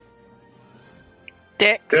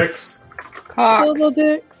Dicks. Cocks. Double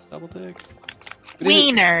dicks. Double dicks.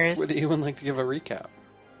 Wieners. Would anyone like to give a recap?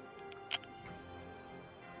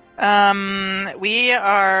 We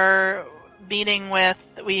are meeting with.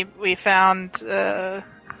 We found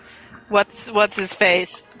what's his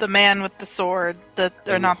face? The man with the sword.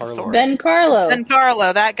 Not the sword. Ben Carlo. Ben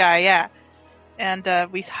Carlo, that guy, yeah.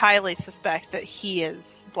 And we highly suspect that he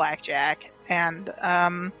is Blackjack. And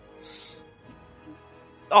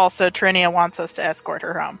also Trinia wants us to escort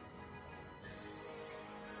her home.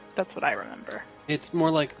 That's what I remember. It's more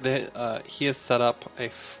like he has set up a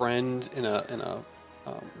friend in a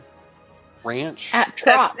ranch At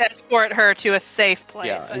Trop. Escort her to a safe place.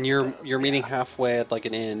 Yeah, and you're meeting halfway at like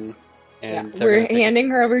an inn, and we're handing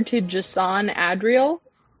her over to Jason Adriel.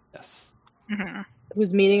 Yes. Mm-hmm.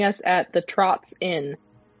 Who's meeting us at the Trots Inn.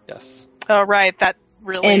 Yes. Oh right, that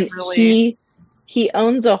really. He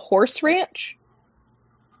owns a horse ranch.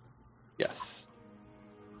 Yes.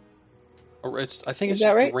 I think Is it's that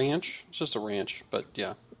just right? a ranch. It's just a ranch, but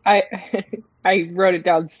yeah. I wrote it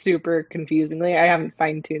down super confusingly. I haven't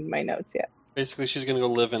fine-tuned my notes yet. Basically, she's going to go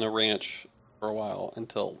live in a ranch for a while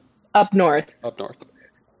until... Up north.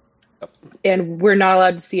 Yep. And we're not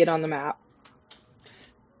allowed to see it on the map.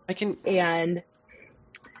 And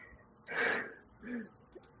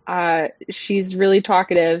she's really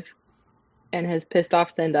talkative and has pissed off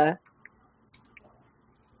Cinda.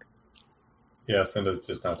 Yeah, Cinda's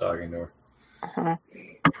just not talking to her. Uh-huh.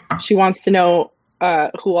 She wants to know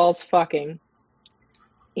who all's fucking.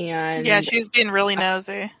 And yeah, she's being really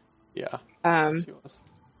nosy. Yeah. She was.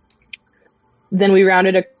 Then we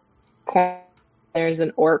rounded a corner. There's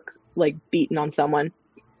an orc like beating on someone,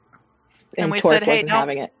 and we Torque said, "Hey, wasn't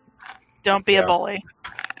having it. Don't be a bully."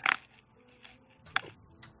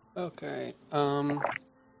 Okay.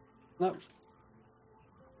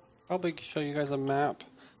 Probably show you guys a map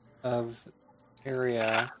of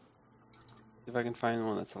area. If I can find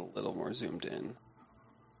one that's a little more zoomed in.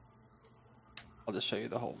 I'll just show you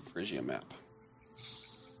the whole Phrygia map.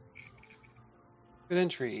 Good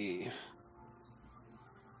entry.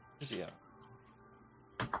 Phrygia.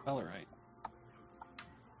 Bellerite.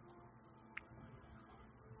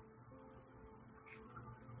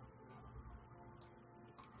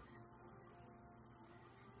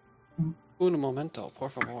 Un momento, por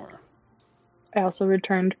favor. I also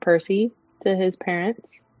returned Percy to his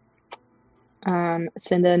parents.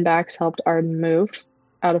 Cinda and Bax helped Arden move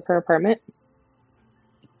out of her apartment.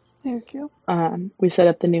 Thank you. We set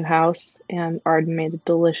up the new house, and Arden made a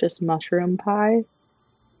delicious mushroom pie.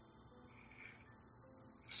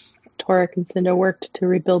 Torek and Cinda worked to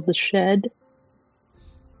rebuild the shed.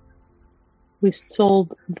 We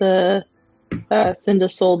sold Cinda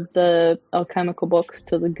sold the alchemical books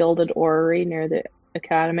to the Gilded Orrery near the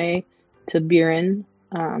Academy to Buren.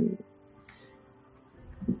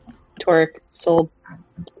 Torek sold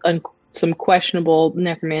some questionable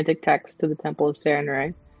necromantic texts to the Temple of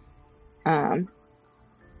Sarenrae.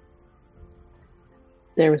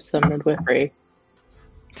 There was some midwifery.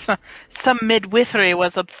 Some midwifery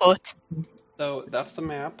was afoot. So that's the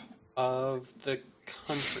map of the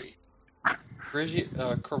country.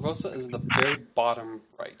 Corvosa is in the very bottom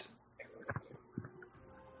right.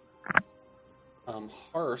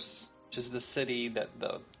 Hars, which is the city that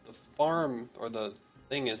the farm or the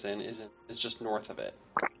thing is just north of it.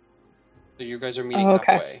 So you guys are meeting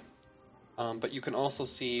halfway. But you can also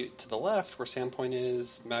see to the left where Sandpoint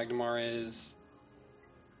is, Magnamar is.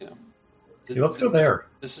 Let's go there.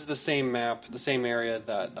 This is the same map, the same area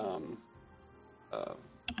that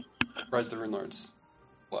Rise of the Rune Lords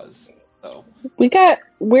was. So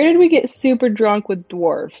where did we get super drunk with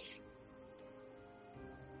dwarfs?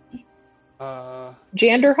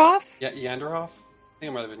 Janderhof? Yeah, Yanderhof? I think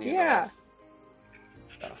it might have been Yanderhof.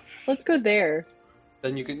 Yeah. Let's go there.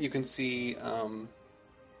 Then you can see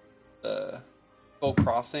the Bow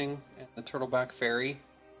Crossing and the Turtleback Ferry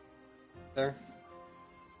there.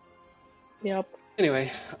 Yep.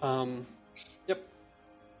 Anyway, yep.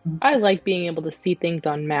 I like being able to see things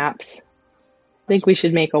on maps. I think we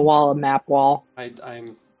should make a map wall. I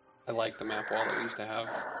like the map wall that we used to have.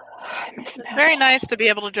 It's very nice to be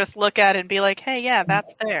able to just look at it and be like, hey, yeah,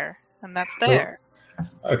 that's there. And that's there.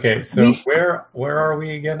 Okay, so where are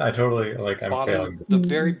we again? I totally I'm failing. The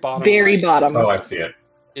very bottom. Very right. bottom. Oh, I see it.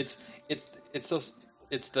 It's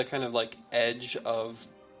the kind of like edge of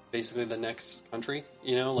basically the next country.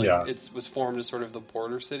 It was formed as sort of the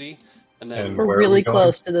border city, and then we're really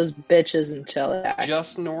close to those bitches in Cheliax.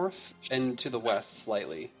 Just north and to the west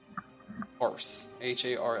slightly. Harse,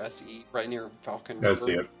 Harse, right near Falcon River. I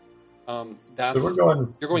see it. So we're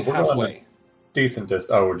going. You're going halfway. decent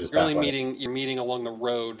distance. Oh, we're just You're halfway. you're meeting along the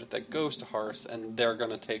road that goes to Harse, and they're going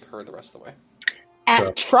to take her the rest of the way.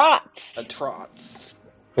 At trots. At trots.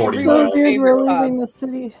 40 So miles. weird we're Favorite leaving the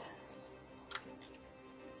city.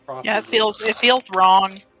 Trots Yeah, is it feels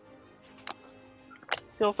wrong.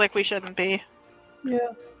 Feels like we shouldn't be. Yeah.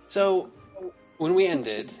 So, when we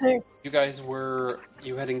ended, Hey. you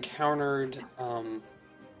had encountered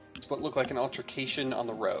what looked like an altercation on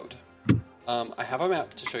the road. I have a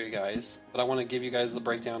map to show you guys, but I want to give you guys the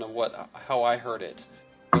breakdown of how I heard it.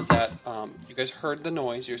 Was that you guys heard the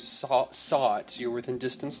noise, you saw it, you were within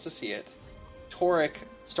distance to see it. Torek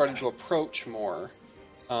started to approach more.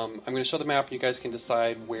 I'm going to show the map, and you guys can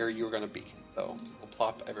decide where you're going to be. So we'll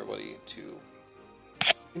plop everybody to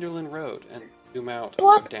Hinderland Road and zoom out and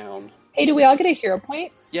go down. Hey, do we all get a hero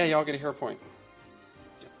point? Yeah, y'all get a hero point.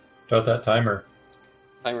 Start that timer.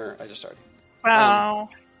 Timer, I just started. Wow.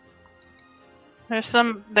 There's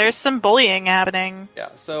some bullying happening. Yeah,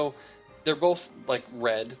 so they're both like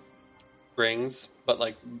red rings, but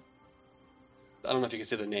like I don't know if you can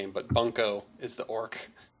see the name, but Bunko is the orc,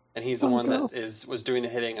 and he's the one that was doing the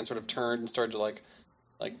hitting and sort of turned and started to like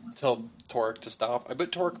tell Torek to stop. I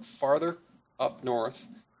put Torek farther up north,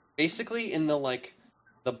 basically in the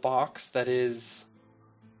box that is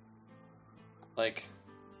like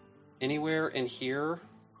anywhere in here.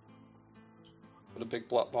 Put a big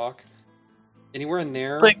block. Anywhere in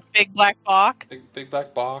there, Big black box. big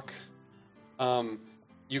black box.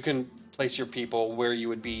 You can place your people where you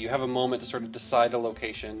would be. You have a moment to sort of decide a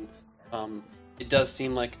location. It does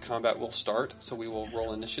seem like combat will start, so we will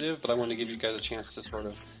roll initiative. But I want to give you guys a chance to sort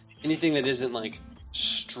of anything that isn't like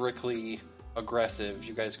strictly aggressive.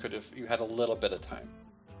 You guys you had a little bit of time.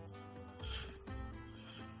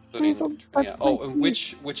 And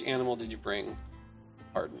which animal did you bring?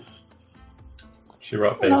 Pardon. She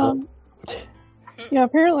brought Basil. Yeah,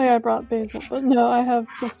 apparently I brought Basil, but no, I have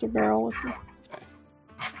Mr. Barrel with me. Okay.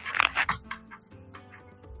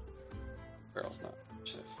 Barrel's not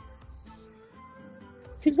initiative.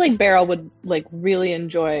 Seems like Beryl would really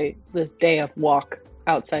enjoy this day of walk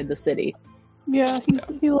outside the city. Yeah,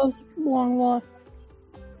 he loves long walks.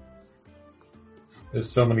 There's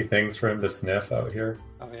so many things for him to sniff out here.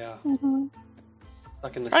 Oh yeah. Mm-hmm.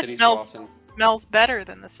 Stuck in the Probably city so often. Smells better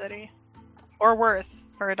than the city. Or worse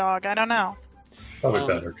for a dog, I don't know. Probably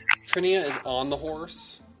better. Trinia is on the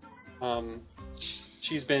horse.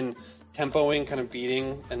 She's been tempoing, kind of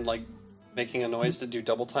beating, and making a noise to do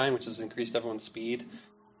double time, which has increased everyone's speed.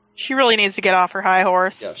 She really needs to get off her high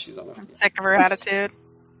horse. Yeah, she's on it. I'm sick of her attitude.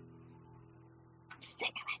 Sick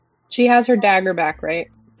of it. She has her dagger back, right?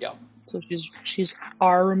 Yeah. So she's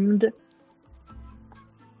armed.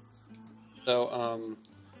 So,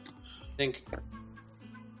 I think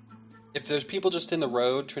if there's people just in the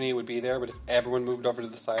road, Trinia would be there, but if everyone moved over to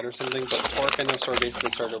the side or something, but Torek and them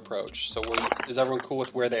basically started to approach. So is everyone cool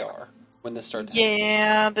with where they are when this started happening?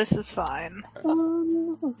 Yeah, this is fine.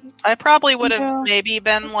 Okay. I probably would have maybe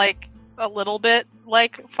been a little bit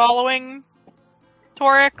following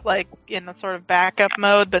Torek, in the sort of backup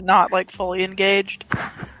mode, but not fully engaged.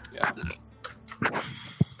 Yeah.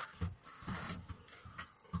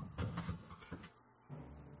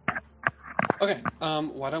 Okay,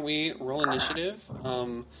 why don't we roll initiative?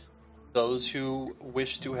 Those who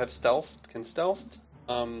wish to have stealth can stealth.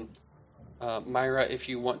 Myra, if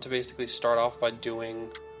you want to basically start off by doing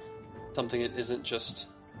something that isn't just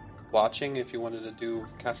watching, if you wanted to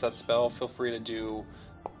cast that spell, feel free to do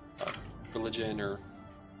religion or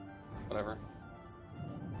whatever.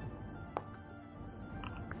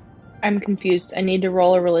 I'm confused. I need to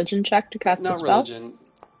roll a religion check to cast a spell? Not religion.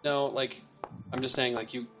 No, I'm just saying,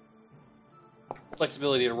 you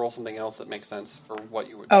flexibility to roll something else that makes sense for what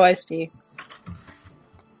you would do. Oh, I see.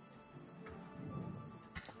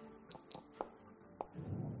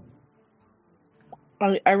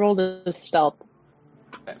 I rolled a stealth.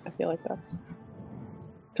 Okay. I feel like that's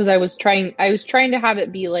because I was trying to have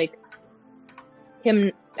it be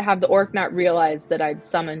him have the orc not realize that I'd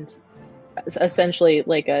summoned essentially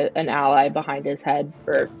an ally behind his head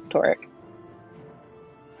for Torek.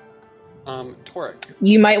 Torek.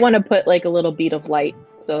 You might want to put a little bead of light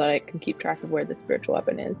so that I can keep track of where the spiritual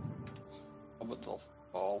weapon is. What the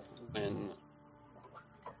fall when?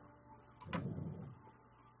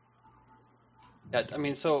 Yeah, I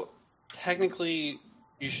mean, so technically,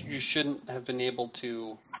 you shouldn't have been able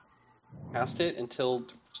to cast it until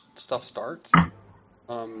stuff starts.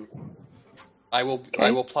 I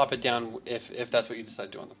will plop it down if that's what you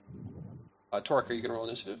decide to do on the. Torek, are you going to roll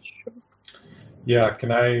initiative? Sure. Yeah,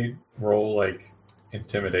 can I roll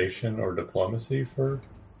intimidation or diplomacy for?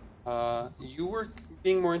 You were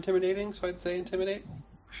being more intimidating, so I'd say intimidate.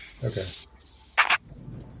 Okay.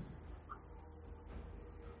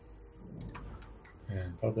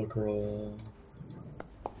 And public roll.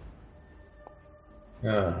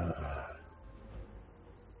 And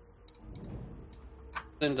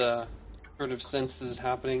sort of since this is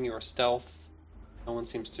happening, your stealth, no one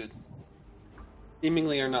seems to,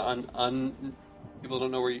 seemingly are not people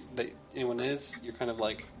don't know where anyone is. You're kind of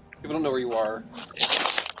like, people don't know where you are.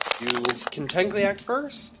 You can technically act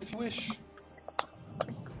first, if you wish.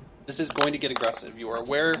 This is going to get aggressive. You are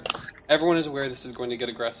aware, everyone is aware this is going to get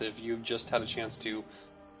aggressive. You've just had a chance to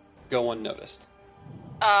go unnoticed.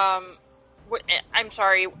 I'm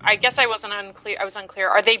sorry. I guess I was unclear.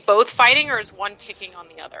 Are they both fighting, or is one kicking on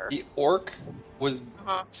the other? The orc was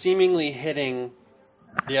seemingly hitting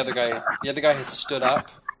the other guy. The other guy has stood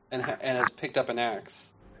up and has picked up an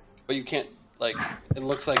axe. But you can't, like, it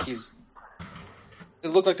looked like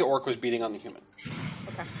the orc was beating on the human.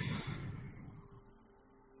 Okay.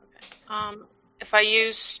 If I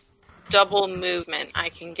use double movement, I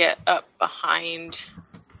can get up behind...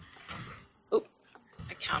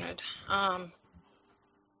 counted.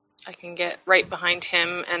 I can get right behind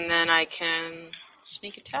him, and then I can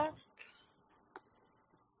sneak attack.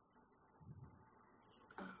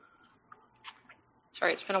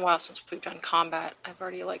 Sorry, it's been a while since we've done combat. I've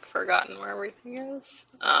already forgotten where everything is.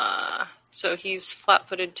 So he's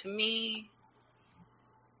flat-footed to me.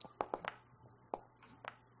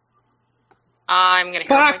 I'm gonna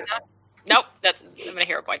hero point that. Nope, I'm gonna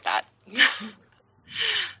hero point that.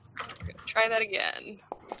 Try that again.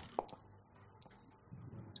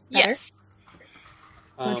 Better? Yes.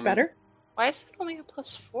 Much better? Why is it only a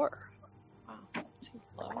 +4? Wow, that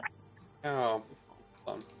seems low. Oh,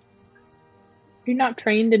 fun. You're not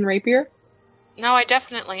trained in rapier? No, I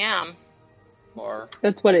definitely am. Or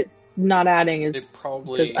that's what it's not adding. Is it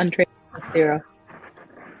probably says untrained +0.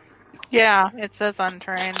 Yeah, it says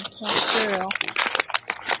untrained. That's true.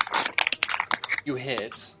 You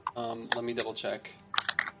hit. Let me double check.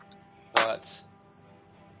 But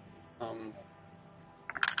I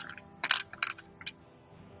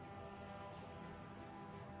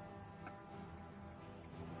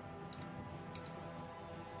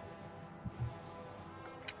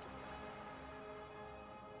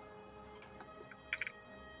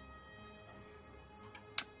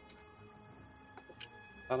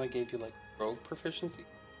thought I gave you rogue proficiency.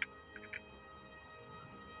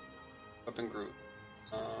 Weapon group.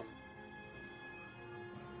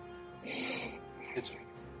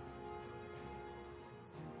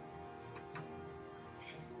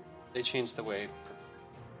 They changed the way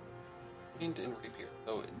in rapier,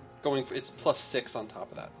 so it's +6 on top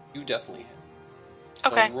of that. You definitely hit.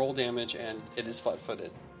 Okay. So roll damage, and it is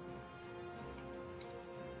flat-footed.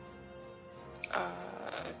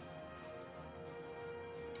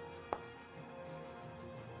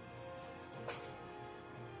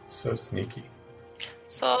 So sneaky.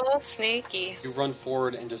 So sneaky. You run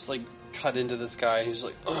forward and just cut into this guy, and he's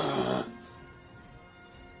ugh!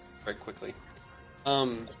 Very quickly.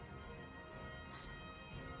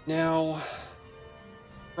 Now,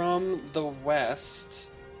 from the west,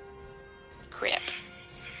 crap.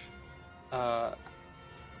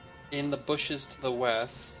 In the bushes to the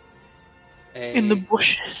west, in the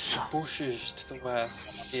bushes to the west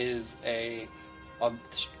is a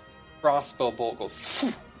crossbow bolt goes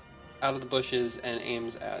out of the bushes and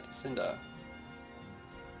aims at Cinda.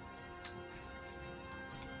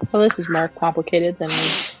 Well, this is more complicated than we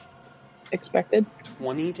expected.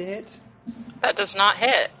 20 to hit? That does not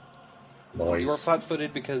hit. Nice. You were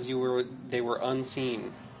flat-footed because they were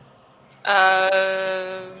unseen.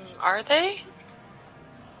 Are they?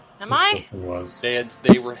 Am I? Was. They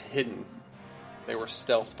were hidden. They were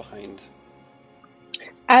stealthed behind.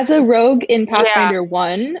 As a rogue in Pathfinder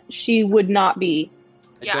 1, she would not be.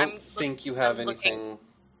 I don't think you have anything.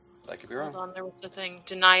 I could be wrong. Hold on, there was a thing.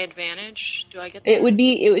 Deny advantage. Do I get that? It would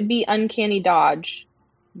be uncanny dodge.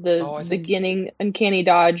 The beginning uncanny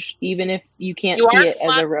dodge, even if you can't see it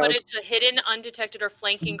as a rogue. You are flat-footed to hidden, undetected, or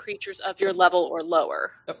flanking creatures of your level or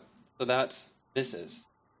lower. Yep. So that misses.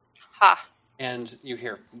 Ha. And you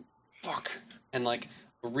hear, fuck, and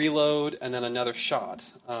reload, and then another shot.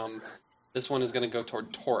 This one is going to go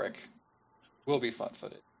toward Toric. Will be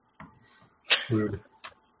flat-footed. Rude.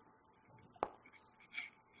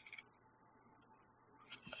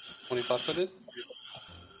 20 flat-footed?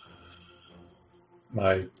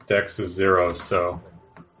 My dex is 0, so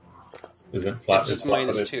isn't flat. It's just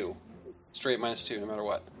 -2. Straight -2, no matter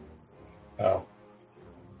what. Oh.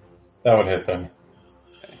 That would hit then.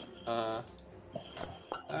 Okay.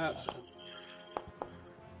 That's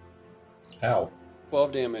Ow.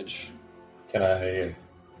 12 damage. Can I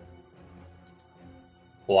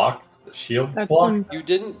block the shield That's block? You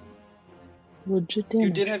didn't Legit damage.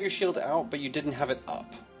 You did have your shield out, but you didn't have it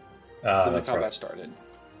up when the combat started.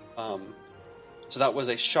 So that was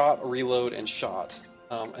a shot, a reload, and shot.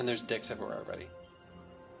 And there's dicks everywhere already.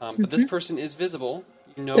 But this person is visible.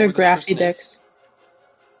 You know they're where this grassy person dicks.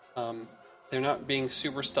 is. They're not being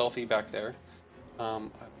super stealthy back there.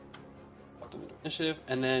 I'll put them into initiative.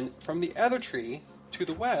 And then from the other tree to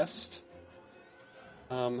the west,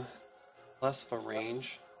 less of a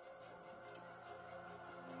range.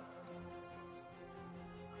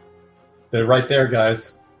 They're right there,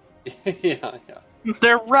 guys. yeah.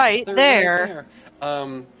 They're right there. Right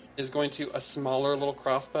there. Is going to, a smaller little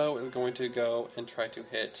crossbow is going to go and try to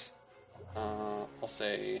hit, I'll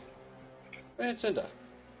say, it's Cinda.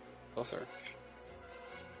 Closer.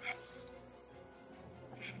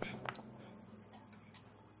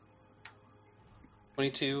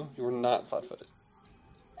 You were not flat-footed.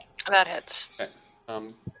 That hits. Okay.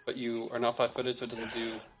 But you are not flat-footed, so it doesn't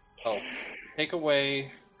do... Oh. Take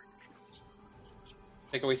away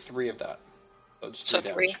 3 of that. So just 3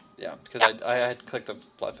 damage. 3? Yeah, because I had clicked the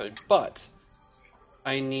flat-footed. But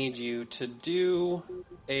I need you to do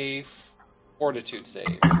a fortitude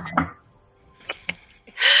save.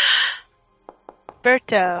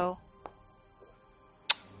 Berto.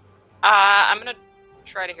 I'm gonna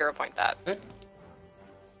try to hero point that. Okay.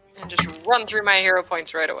 And just run through my hero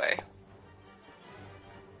points right away.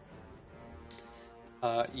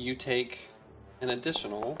 You take an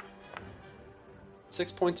additional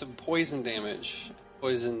 6 points of poison damage.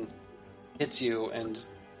 Poison hits you and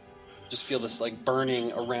just feel this like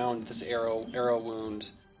burning around this arrow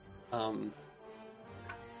wound.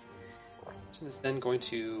 Is then going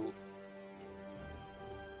to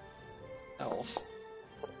elf,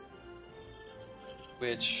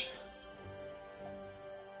 which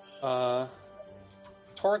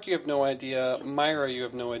Torque, you have no idea. Myra, you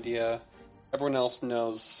have no idea. Everyone else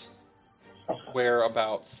knows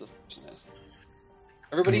whereabouts this person is.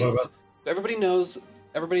 Everybody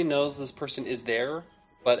knows this person is there,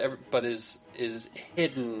 but is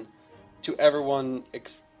hidden to everyone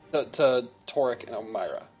to Torque and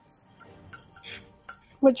Myra.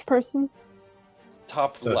 Which person?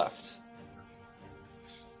 Top left.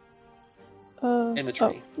 In the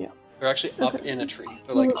tree. Oh, yeah. They're actually up in a tree.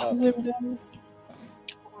 They're like up. Zoomed in.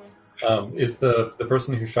 Is the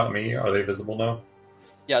person who shot me, are they visible now?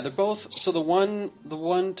 Yeah, they're both. So the one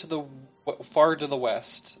to the far to the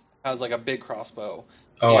west has like a big crossbow.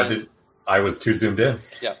 Oh, I was too zoomed in.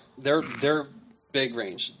 Yeah, they're big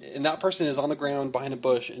range, and that person is on the ground behind a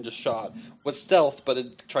bush and just shot. Was stealth, but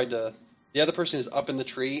it tried to. The other person is up in the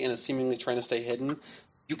tree and is seemingly trying to stay hidden.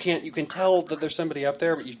 You can tell that there's somebody up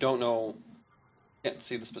there, but you don't know. Can't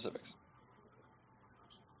see the specifics.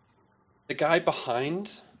 The guy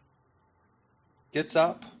behind gets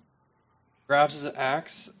up, grabs his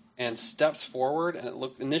axe, and steps forward, and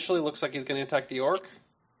initially looks like he's going to attack the orc.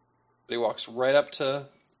 But he walks right up to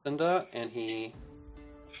Cinda, and he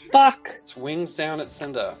swings down at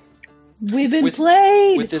Cinda. We've been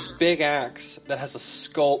played! With this big axe that has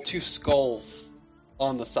two skulls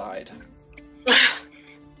on the side.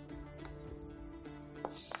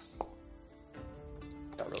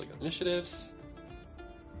 Got really good initiatives.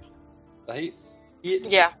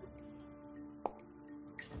 Yeah.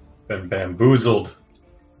 Been bamboozled.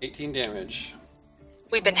 18 damage.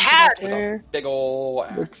 We've been had! With a big ol'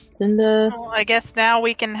 axe. Well, I guess now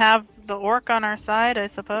we can have the orc on our side, I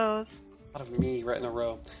suppose. A lot of me right in a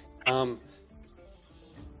row.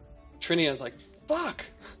 Trinia's like, fuck!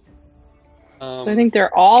 I think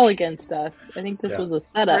they're all against us. I think this was a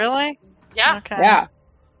setup. Really? Yeah. Okay. Yeah.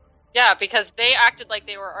 Yeah, because they acted like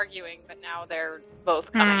they were arguing, but now they're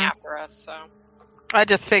both coming after us, so...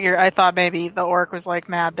 I thought maybe the orc was like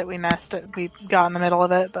mad that we messed it. We got in the middle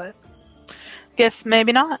of it, but guess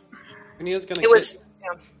maybe not. Trinia's gonna is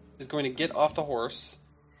going to get off the horse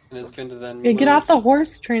and is going to then get off the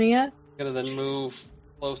horse, Trinia. Going to then move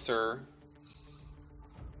closer,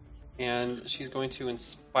 and she's going to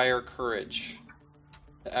inspire courage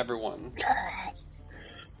to everyone. Yes.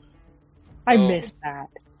 I missed that.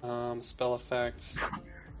 Spell effect.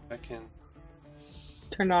 I can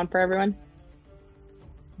turn on for everyone.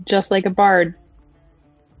 Just like a bard.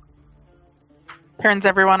 Turns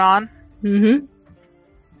everyone on. Mm-hmm.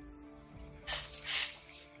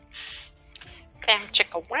 Bam,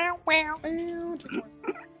 chicka, wow, wow.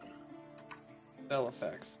 Spell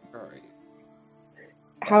effects. Alright.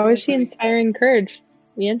 How is she inspiring courage,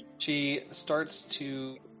 Ian? She starts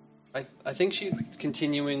to... I think she's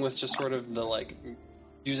continuing with just sort of the, like,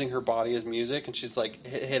 using her body as music, and she's, like,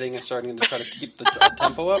 hitting and starting to try to keep the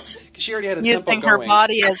tempo up. Because she already had a tempo going. Using her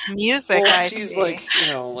body as music, well, I she's, see. like,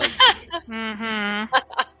 you know, like... Mm-hmm.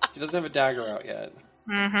 She doesn't have a dagger out yet.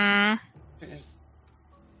 Mm-hmm.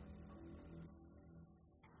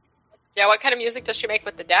 Yeah, what kind of music does she make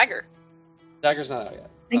with the dagger? Dagger's not out yet.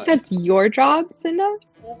 I think that's your job, Cinda.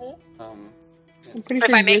 Mm-hmm. I'm pretty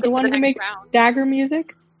sure you're the one who makes dagger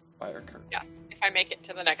music. Fire curtain. Yeah, if I make it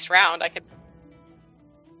to the next round, I could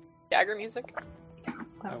dagger music.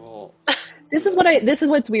 I will. This is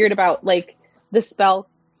what's weird about like the spell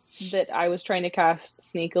that I was trying to cast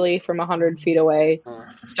sneakily from 100 feet away,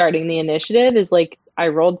 starting the initiative is like I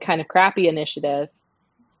rolled kind of crappy initiative,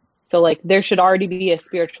 so like there should already be a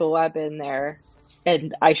spiritual weapon there,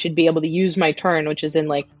 and I should be able to use my turn, which is in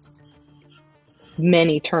like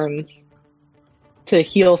many turns, to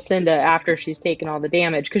heal Cinda after she's taken all the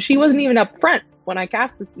damage because she wasn't even up front when I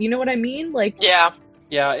cast this. You know what I mean? Like yeah.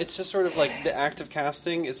 Yeah, it's just sort of like the act of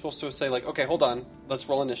casting is supposed to say like, okay, hold on, let's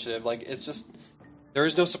roll initiative. Like it's just there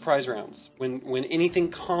is no surprise rounds when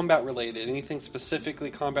anything combat related, anything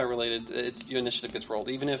specifically combat related, it's your initiative gets rolled,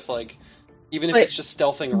 even if it's just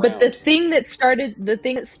stealthing around. But the thing that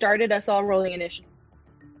started us all rolling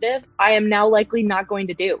initiative, I am now likely not going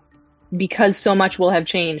to do because so much will have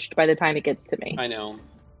changed by the time it gets to me. I know,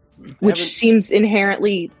 which seems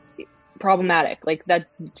inherently problematic. Like that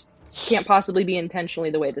can't possibly be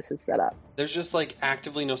intentionally the way this is set up. There's just like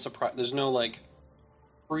actively no surprise. There's no like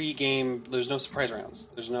pre-game. There's no surprise rounds.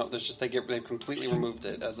 There's just they've completely removed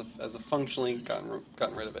it as a functionally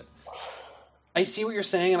gotten rid of it. I see what you're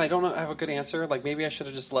saying, and I don't know. I have a good answer. Like maybe I should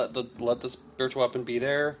have just let the spiritual weapon be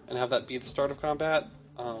there and have that be the start of combat.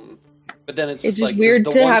 But then it's just like, weird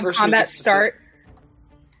to have combat start.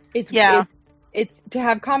 It's to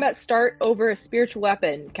have combat start over a spiritual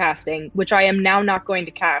weapon casting, which I am now not going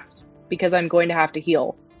to cast because I'm going to have to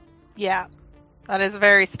heal. Yeah, that is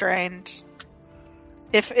very strange.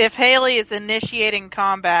 If Haley is initiating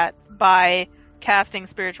combat by casting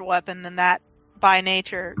spiritual weapon, then that by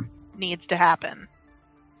nature needs to happen,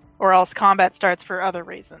 or else combat starts for other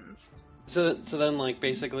reasons. So then, like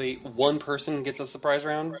basically, one person gets a surprise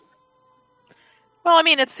round. Well, I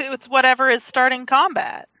mean, it's whatever is starting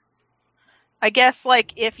combat. I guess,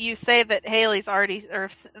 like, if you say that Haley's already,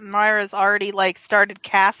 or Myra's already, like, started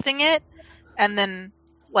casting it, and then,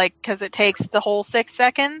 like, because it takes the whole 6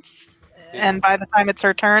 seconds, and by the time it's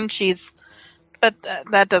her turn, but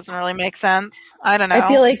that doesn't really make sense. I don't know. I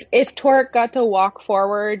feel like if Torek got to walk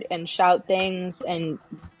forward and shout things and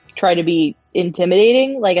try to be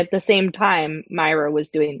intimidating, like, at the same time, Myra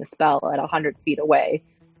was doing the spell at 100 feet away,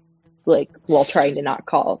 like, while trying to not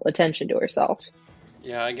call attention to herself.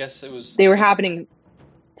 Yeah, I guess it was... They were happening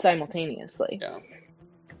simultaneously. Yeah.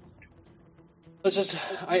 Let's just...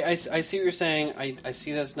 I see what you're saying. I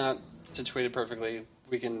see that it's not situated perfectly.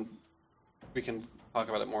 We can talk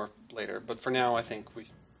about it more later. But for now, I think we...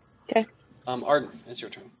 Okay. Arden, it's your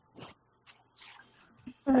turn.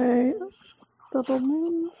 I double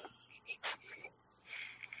move.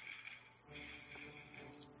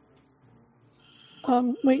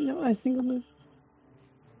 Wait, no, I single move.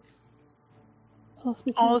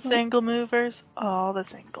 All the single movers.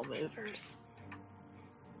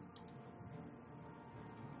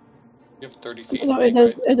 You have 30 feet. No, it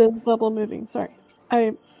is double moving. Sorry,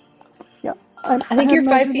 I think you're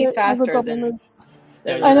 5 feet faster than.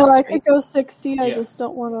 I know I could go 60. I just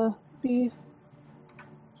don't want to be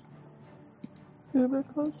uber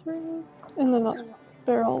close right now. And then the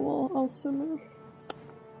barrel will also move.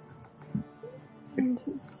 And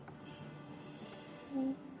his.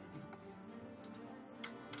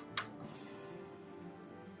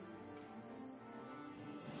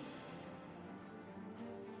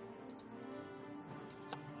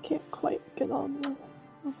 Can't quite get on the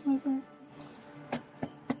barrel.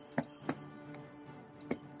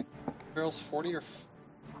 Barrel's 40 or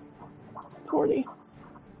 40.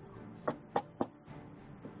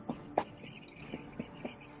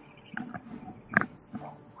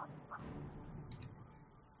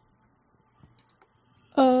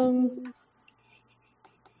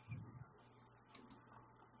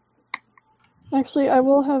 Actually, I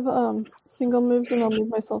will have single moves and I'll move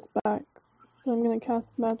myself back. I'm gonna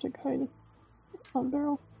cast Magic Hide on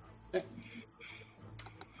Barrel. Okay.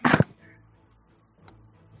 I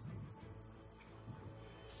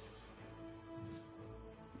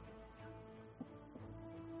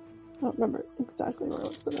don't remember exactly where it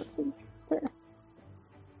was, but that seems fair.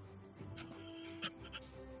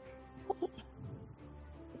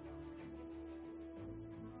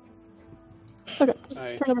 Okay,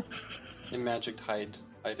 turn over. A magic hided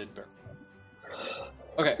barrel.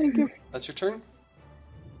 Okay. Thank you. That's your turn?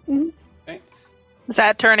 Mm-hmm. Okay. Is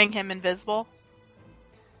that turning him invisible?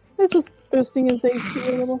 It's just boosting his AC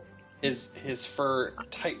a little. his fur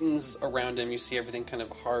tightens around him. You see everything kind of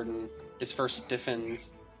harden. His fur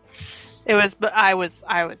stiffens. But I was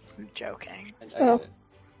joking. I get it.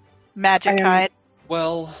 Magic I am- hide.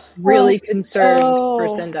 Well, Really concerned for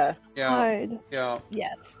Oh. Cinda. yeah, Hide. yeah.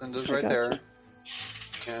 Yes. Cinda's I right gotcha.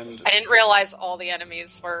 there. And I didn't realize all the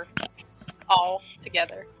enemies were all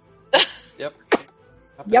together. yep.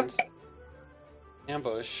 Yep. Happened.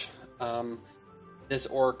 Ambush. This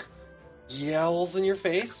orc yells in your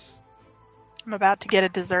face. I'm about to get a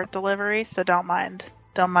dessert delivery, so don't mind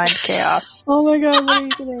chaos. Oh my god, what are you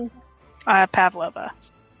getting? Pavlova.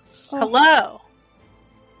 Oh. Hello.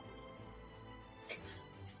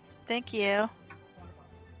 Thank you.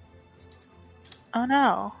 Oh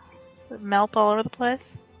no. Did it melt all over the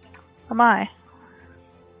place? Oh my.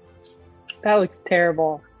 That looks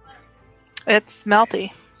terrible. It's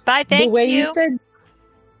melty. Bye, thank the way you.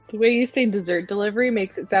 The way you say dessert delivery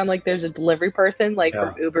makes it sound like there's a delivery person, like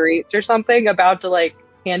Yeah. from Uber Eats or something, about to like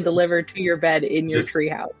hand deliver to your bed in your Just-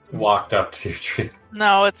 treehouse. Walked up to your tree.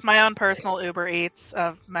 No, it's my own personal Uber Eats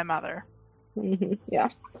of my mother. Yeah.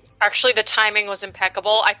 Actually, the timing was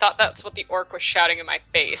impeccable. I thought that's what the orc was shouting in my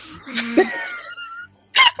face.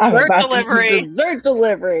 I'm Dessert about to do delivery. dessert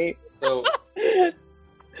delivery. So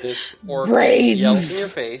this orc Brains. yells in your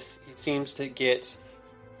face. He seems to get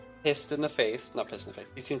pissed in the face. Not pissed in the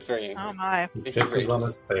face. He seems very angry. Oh my. He Kisses on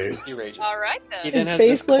rages. his face. He rages. All right He then. then His has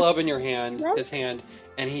this face looks club in your hand, rough. his hand,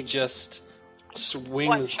 and he just One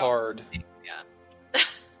swings shot. hard. Yeah.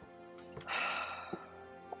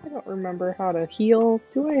 I don't remember how to heal.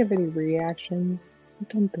 Do I have any reactions?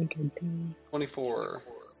 I don't think I do. 24.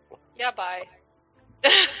 Yeah, bye.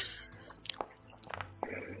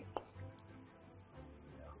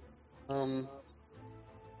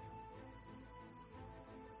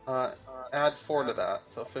 Add 4 to that,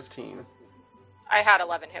 so 15. I had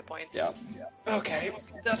 11 hit points. Yeah. Okay.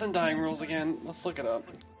 Death and dying rules again. Let's look it up.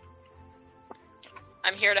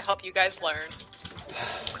 I'm here to help you guys learn.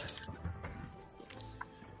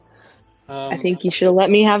 I think you should have let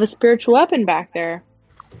me have a spiritual weapon back there.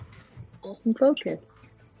 Roll some focus.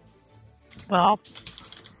 Well,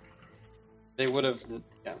 they would have.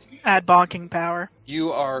 Yeah. add bonking power.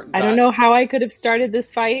 You are. I don't know how I could have started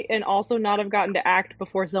this fight and also not have gotten to act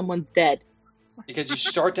before someone's dead. Because you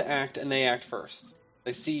start to act and they act first.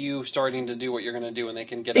 They see you starting to do what you're going to do and they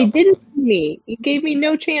can get They up. didn't see me. You gave me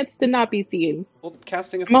no chance to not be seen. Well,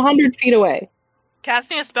 casting a I'm 100 feet away.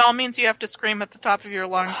 Casting a spell means you have to scream at the top of your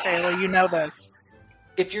lungs, Haley. You know this.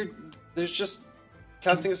 If you're. There's just.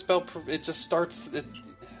 Casting a spell, it just starts.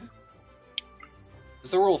 It's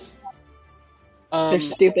the rules. They're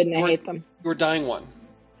stupid and I you're- hate them. You're dying 1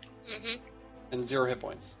 Mm-hmm. and 0 hit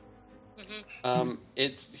points. Mm-hmm.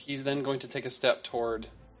 He's then going to take a step toward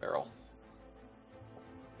Beryl.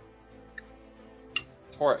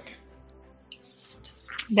 Toric.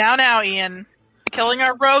 Now, Ian. Killing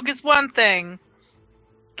our rogue is one thing.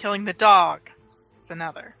 Killing the dog is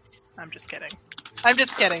another. I'm just kidding. That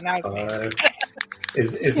was me.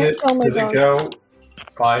 Is Can't it tell my does it dog. go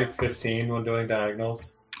 5-15 when doing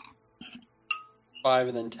diagonals? 5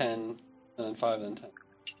 and then 10, and then 5 and then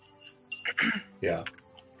 10. Yeah.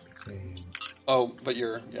 Oh, but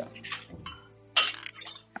you're. Yeah.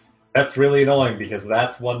 That's really annoying because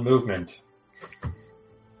that's one movement.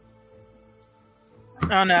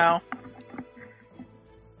 Oh no.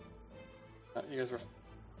 You guys were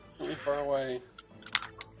really far away.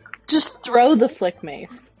 Just throw the flick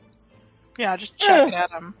mace. Yeah, just chuck it at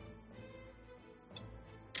him.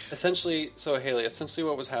 Essentially, so Haley, essentially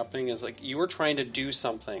what was happening is like you were trying to do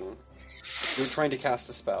something. You were trying to cast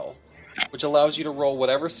a spell, which allows you to roll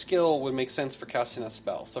whatever skill would make sense for casting that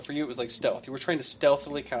spell. So for you, it was like stealth. You were trying to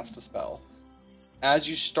stealthily cast a spell. As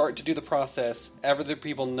you start to do the process, other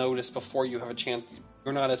people notice before you have a chance.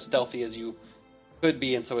 You're not as stealthy as you could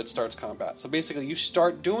be, and so it starts combat. So basically, you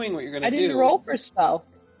start doing what you're going I to didn't do. roll for stealth.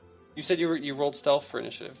 You said you rolled stealth for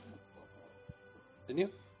initiative, didn't you?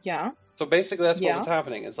 Yeah. So basically, that's what Yeah. was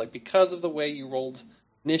happening. Is like because of the way you rolled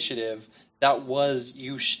initiative, that was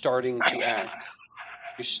you starting to act.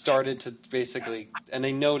 You started to basically, and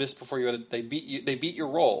they noticed before you had. They beat you. They beat your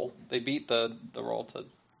roll. They beat the roll to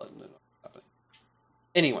let them know what happened.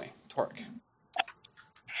 Anyway, Torque.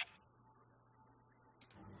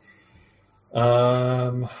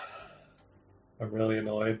 I'm really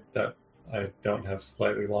annoyed that I don't have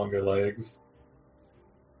slightly longer legs.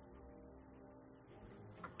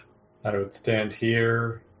 I would stand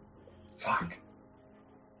here. Fuck.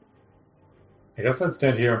 I guess I'd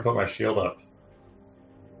stand here and put my shield up.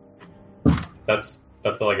 That's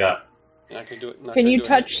all I got. Not gonna do it. Can you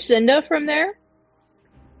touch Cinda from there?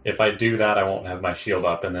 If I do that, I won't have my shield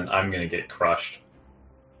up, and then I'm gonna get crushed.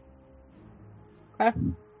 Okay.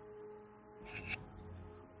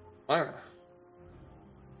 Myra.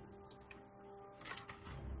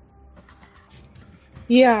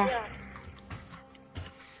 Yeah.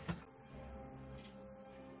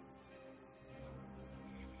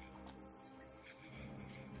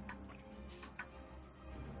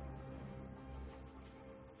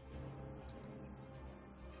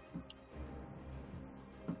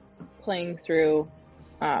 Playing through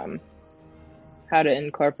how to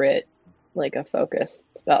incorporate like a focus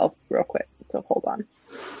spell real quick. So hold on.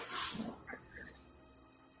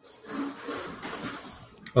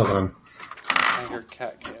 Hold on. I hear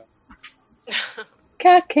cat chaos.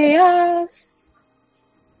 Cat chaos.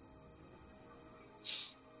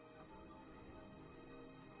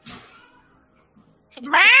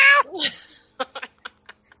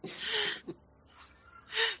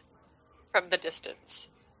 From the distance.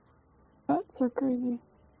 Cats are crazy.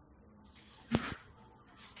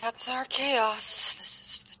 Cats are chaos. This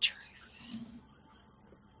is the truth.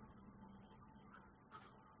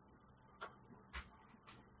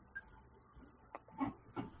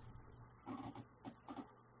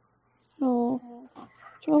 Oh,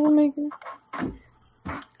 troublemaker. Can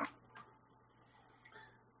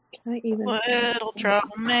I even? Little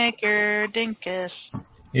troublemaker, Dinkus.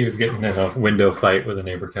 He was getting in a window fight with a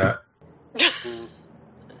neighbor cat.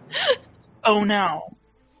 Oh no.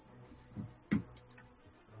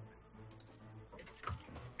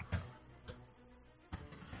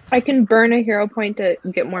 I can burn a hero point to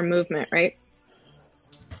get more movement, right?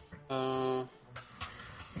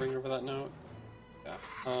 Bring over that note.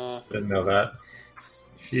 Yeah. Didn't know that.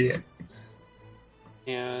 Shit.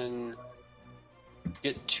 And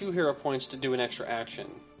get 2 hero points to do an extra action.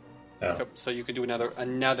 Oh. So you could do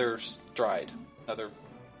another stride. Another.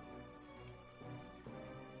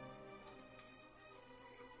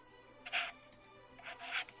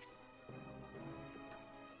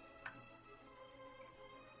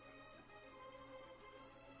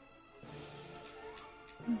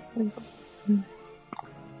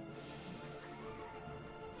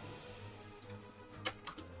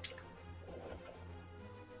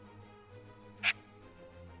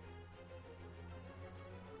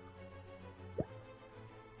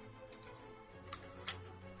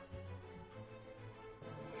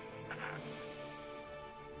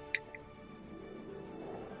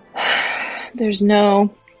 There's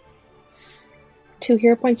no 2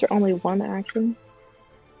 hero points or only 1 action.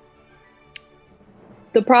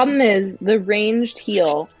 The problem is the ranged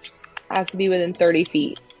heal has to be within 30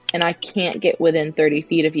 feet, and I can't get within 30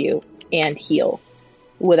 feet of you and heal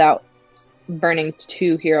without burning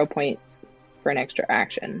 2 hero points for an extra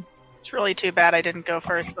action. It's really too bad I didn't go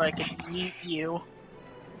first so I could yeet you.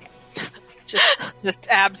 Just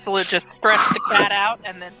absolute, just stretch the cat out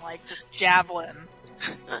and then like just javelin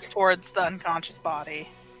towards the unconscious body.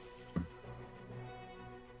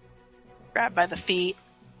 Grab by the feet,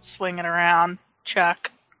 swing it around, chuck.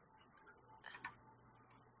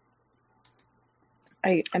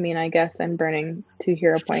 I mean, I guess I'm burning 2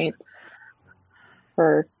 hero points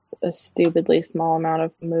for a stupidly small amount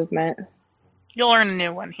of movement. You'll earn a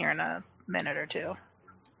new one here in a minute or two.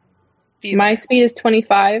 My speed is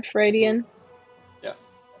 25, right, Ian? Yeah.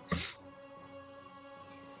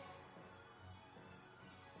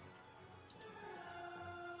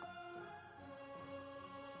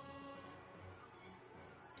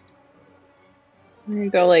 I'm gonna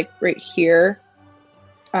go like right here.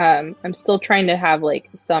 I'm still trying to have like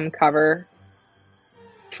some cover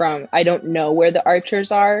from. I don't know where the archers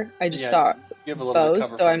are. I just saw you have a little bit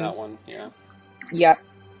bows, of cover so from I'm that one. Yeah. Yep.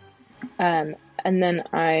 And then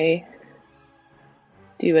I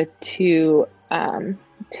do a 2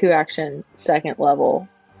 action second level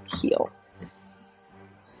heal,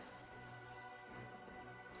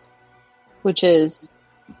 which is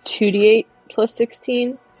 2d8 plus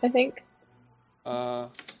 16, I think.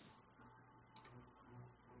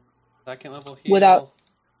 Second level heal. Without,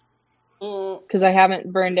 because I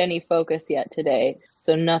haven't burned any focus yet today,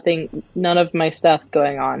 so none of my stuff's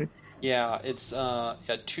going on. Yeah, it's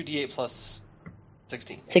 2d8 plus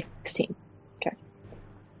 16. 16. Okay.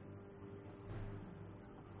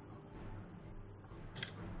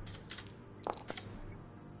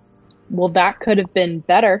 Well, that could have been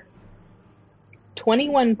better.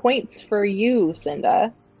 21 points for you,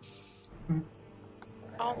 Cinda.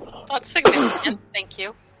 Oh, that's significant. Thank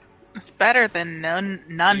you. It's better than none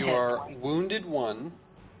You hit are points. wounded 1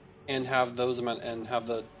 and have those amount and have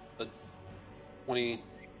the 21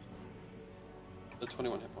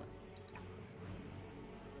 hit points.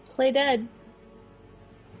 Play dead.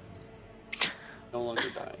 No longer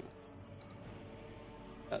dying.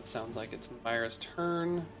 That sounds like it's Myra's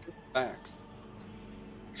turn. Vax.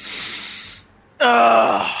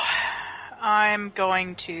 Ugh. I'm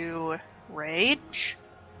going to rage,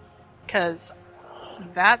 because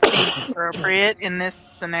that seems appropriate in this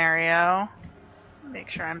scenario. Make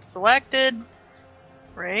sure I'm selected.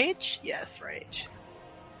 Rage? Yes, rage.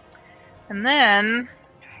 And then...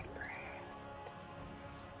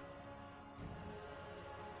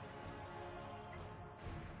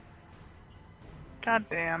 God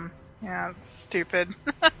damn. Yeah, it's stupid.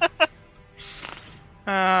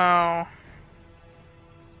 Oh.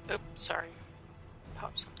 Oops, sorry.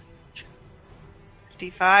 Pop something.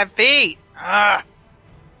 55 feet! Ah!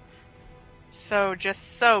 So,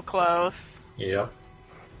 just so close. Yep.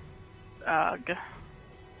 Ugh.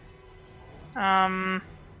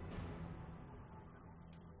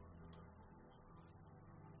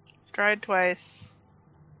 Stride twice.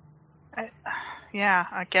 I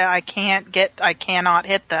cannot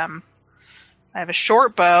hit them. I have a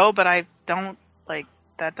short bow, but I don't,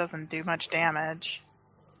 that doesn't do much damage.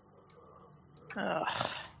 Ugh.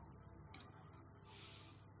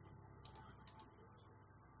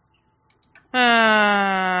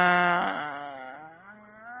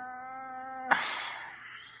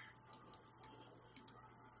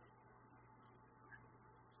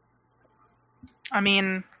 I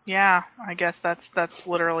mean, yeah, I guess that's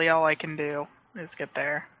literally all I can do, is get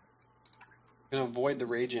there. You can avoid the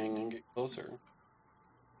raging and get closer.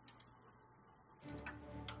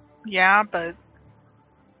 Yeah, but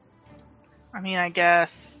I mean, I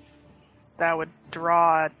guess that would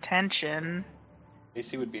draw attention.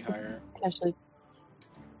 AC would be higher. Potentially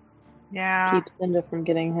Yeah. keeps Linda from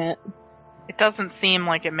getting hit. It doesn't seem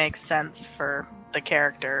like it makes sense for the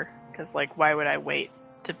character, because, why would I wait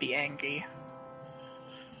to be angry?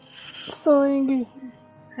 So angry.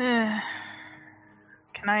 Can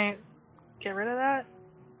I get rid of that?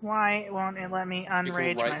 Why won't it let me You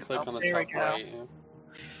unrage can right myself? click on the There we top go. right. Yeah.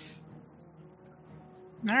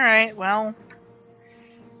 Alright, well,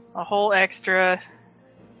 a whole extra...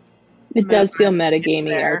 It does feel movement to get metagamey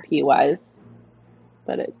there. RP wise,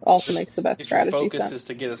 but it also makes the best If your strategy focus sense. is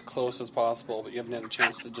to get as close as possible, but you haven't had a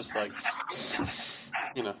chance to just pump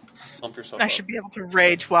yourself I up. should be able to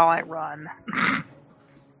rage while I run.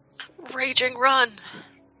 Raging run.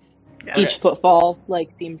 Yeah. Each footfall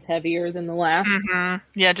Mm-hmm. heavier than the last.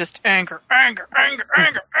 Yeah, just anger. I'm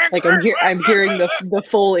hearing the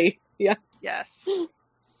Foley. Yeah. Yes.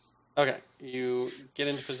 Okay, you get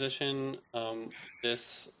into position.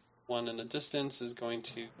 This one in the distance is going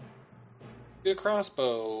to do a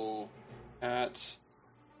crossbow at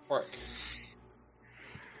Oric.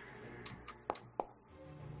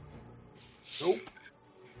 Nope.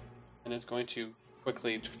 And it's going to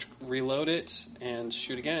quickly reload it and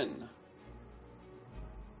shoot again.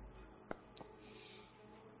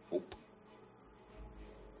 Nope.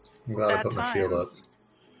 I'm glad I Bad put my shield up. times.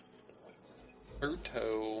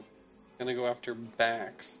 Berto gonna go after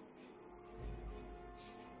Bax.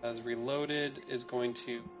 As reloaded is going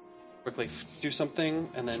to quickly do something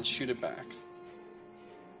and then shoot at Bax.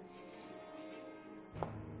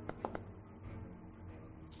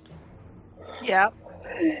 Yeah.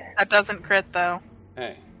 That doesn't crit, though.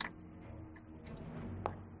 Hey.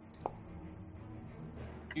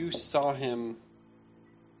 You saw him.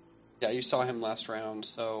 Yeah, you saw him last round,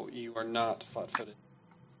 so you are not flat-footed.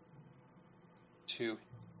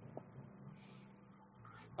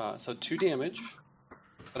 So 2 damage,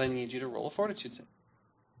 but I need you to roll a fortitude save.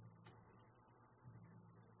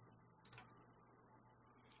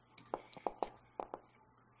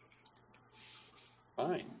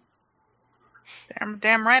 Fine.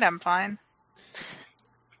 Damn right I'm fine.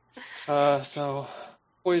 So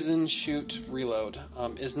poison, shoot, reload.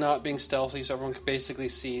 Is not being stealthy, so everyone basically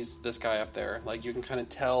sees this guy up there. You can kind of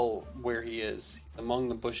tell where he is among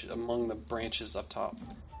the bushes, among the branches up top.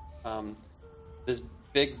 This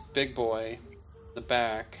big boy, in the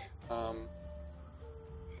back,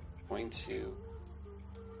 going to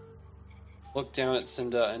look down at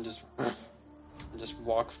Cinda and just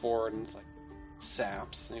walk forward, and it's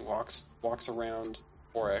saps, and he walks around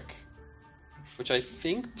Oric, which I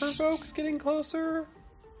think provokes getting closer.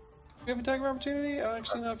 Do you have attack of opportunity? I don't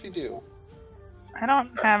actually know if you do. I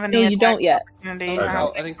don't have any No, you attack don't yet. opportunity.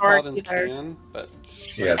 I think Paladins can, but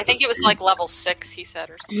Yeah, I think it was level 6, he said,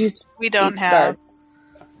 or something. We don't Eight have.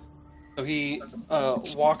 so he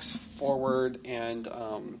walks forward and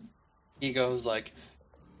he goes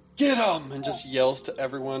 "Get him!" and just yells to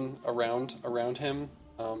everyone around him,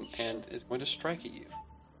 and is going to strike at you.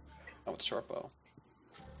 Not with short bow.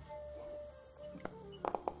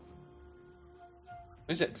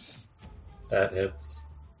 26. That hits.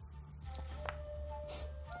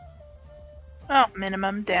 Oh,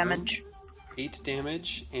 minimum damage. 8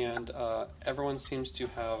 damage, and everyone seems to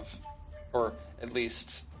have, or at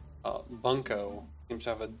least Bunko seems to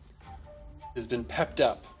have has been pepped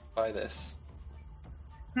up by this.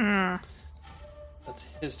 That's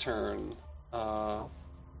his turn.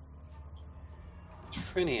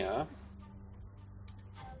 Trinia.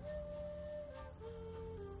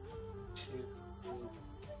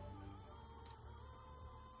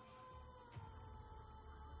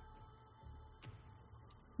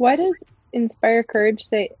 Why does Inspire Courage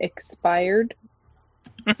say expired?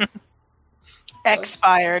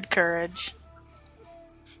 Expired courage.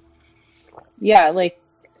 Yeah, like,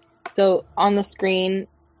 so on the screen,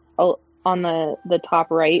 on the top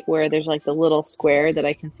right, where there's like the little square that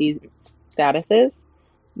I can see statuses,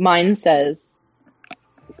 mine says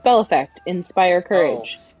spell effect, Inspire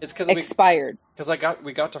Courage. Oh, it's because expired. Because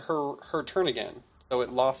we got to her turn again, so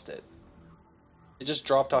it lost it. It just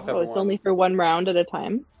dropped off everyone. It's only for one round at a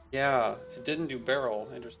time? Yeah, it didn't do barrel.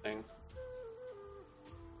 Interesting.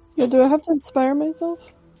 Yeah, do I have to inspire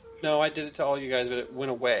myself? No, I did it to all you guys, but it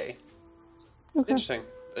went away. Okay. Interesting.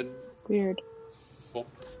 Weird. Cool.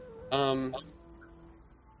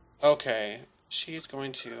 Okay, she's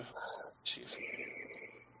going to... Jeez.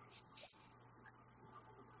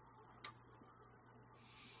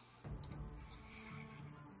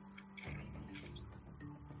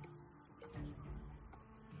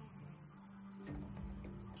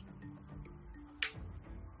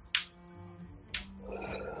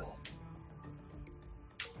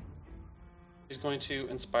 She's going to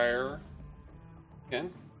inspire again.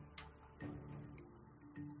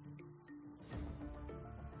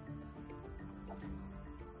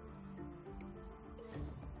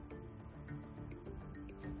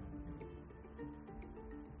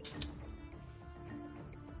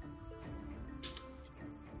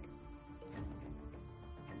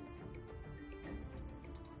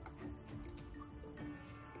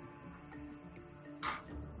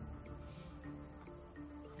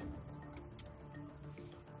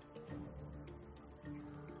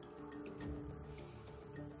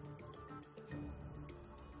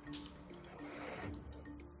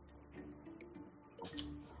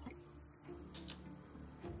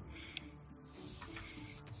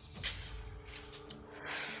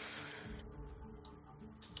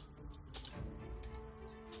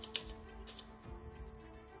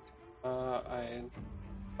 I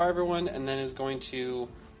fire everyone, and then is going to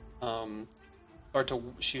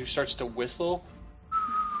she starts to whistle,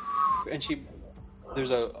 and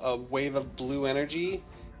there's a wave of blue energy,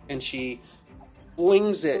 and she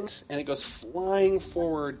flings it, and it goes flying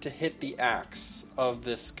forward to hit the axe of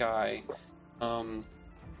this guy.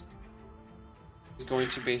 He's going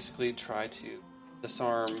to basically try to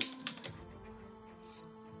disarm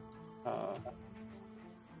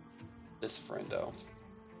this friendo.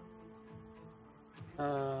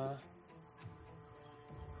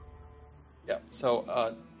 Yeah,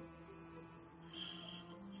 so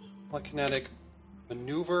telekinetic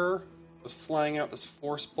maneuver was flying out this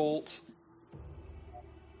force bolt.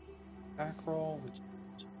 Back roll.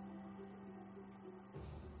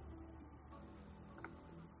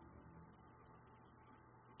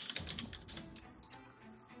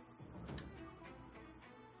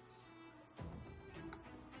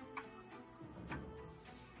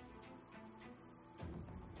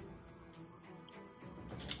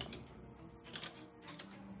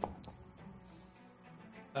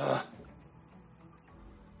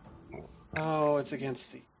 Oh, it's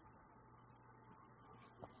against the...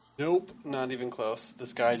 Nope, not even close.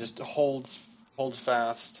 This guy just holds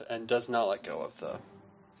fast and does not let go of the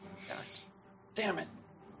axe. Damn it!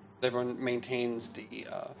 Everyone maintains the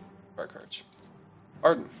fire courage.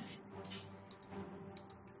 Arden.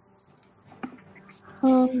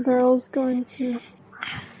 Barrel's going to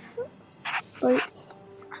bite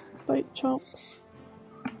chomp.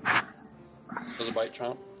 Does a bite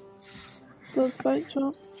chomp? Does bite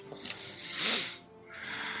chomp.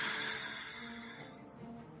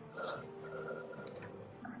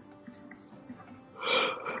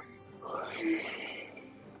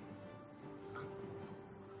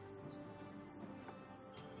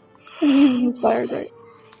 And he's inspired, right?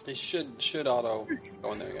 They should auto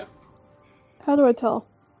go in there, yeah. How do I tell?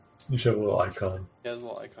 You should have a little icon. Yeah, there's a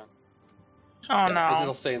little icon. Oh Yeah, no.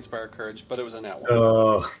 it'll say Inspire Courage, but it was an at one.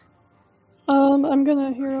 Oh. I'm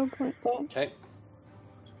gonna hero point that. Okay.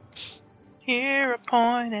 Hero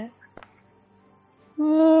pointed.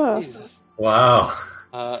 Jesus. Wow.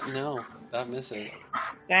 No, that misses.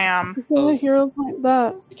 Damn. I'm gonna hero point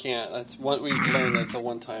that. You can't. That's what we learned. That's a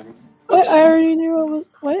one-time. What? I already knew I was...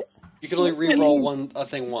 What? You can only re-roll a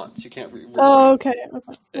thing once. You can't re-roll. Oh, okay.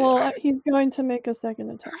 Well, he's going to make a second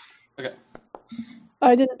attack. Okay.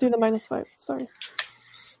 I didn't do the -5. Sorry.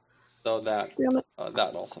 So that Damn it.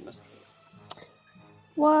 that also missed.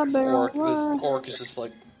 Why, This Barrel? orc is just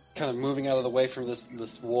like kind of moving out of the way from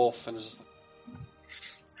this wolf, and is just like,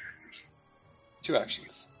 2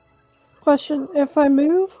 actions. Question: if I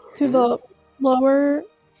move to the lower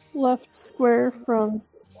left square from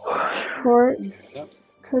Torque,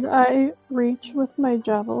 could I reach with my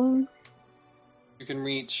javelin? You can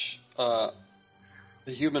reach the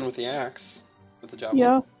human with the axe with the javelin.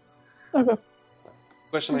 Yeah. Okay.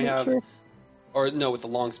 Question I have, sure. or no, with the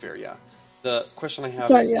long spear. Yeah. The question I have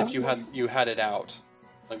Sorry, is yeah. if you had it out,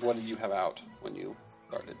 like what did you have out when you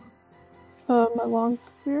started? My long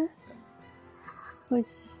spear. Like,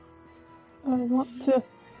 I want to.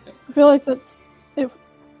 I feel like that's if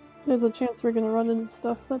there's a chance we're gonna run into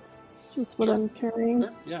stuff. That's just what I'm carrying.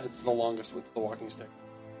 Sure. Yeah, it's the longest with the walking stick.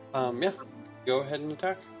 Yeah. Go ahead and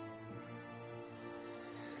attack.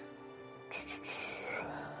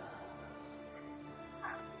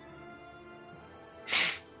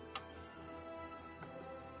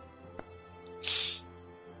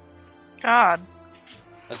 God.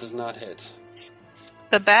 That does not hit.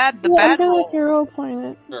 The bad I'm gonna roll. hero point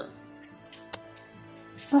it. Sure.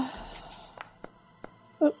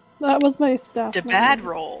 Oh, that was my staff. The bad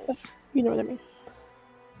rolls. You know what I mean.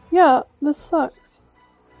 Yeah, this sucks.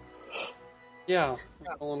 Yeah,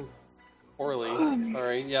 rolling poorly.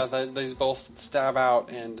 Sorry. Yeah, these both stab out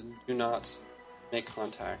and do not make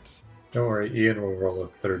contact. Don't worry, Ian will roll a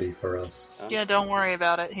 30 for us. Yeah, don't worry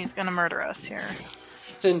about it. He's gonna murder us here.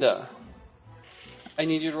 Cinda, I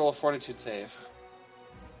need you to roll a fortitude save.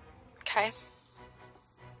 Okay.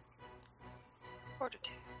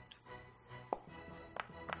 Fortitude.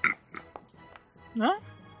 No?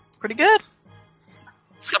 Pretty good.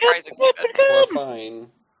 Surprisingly Pretty good. good. You're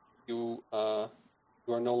fine. You are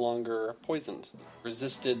no longer poisoned.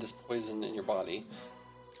 Resisted this poison in your body.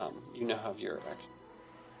 You now have your action.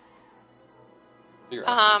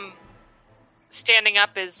 Standing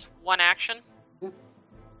up is 1 action. Hmm.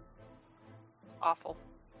 Awful.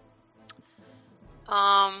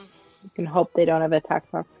 You can hope they don't have attack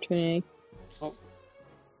of opportunity. Oh.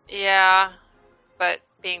 Yeah, but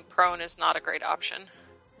being prone is not a great option.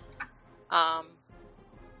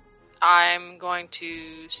 I'm going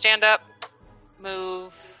to stand up,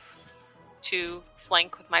 move to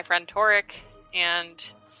flank with my friend Torek,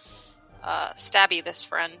 and stabby this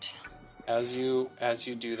friend. As you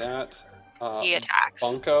do that, He attacks.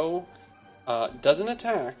 Bunko doesn't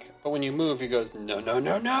attack, but when you move, he goes, no, no,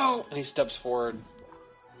 no, no, and he steps forward to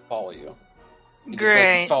follow you. He just,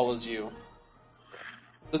 Great. follows you.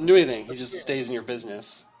 Doesn't do anything. He just stays in your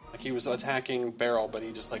business. Like he was attacking Beryl, but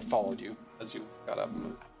he just followed you as you got up and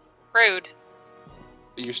moved. Rude.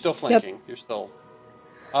 But you're still flanking. Yep. You're still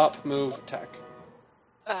up, move, attack.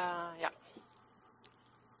 Yeah.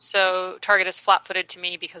 So target is flat-footed to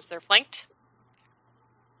me because they're flanked.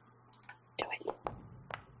 Do it.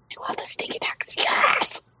 Do all the sneak attacks.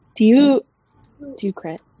 Yes. Do you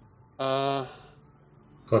crit? Plus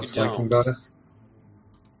you flanking don't. bonus?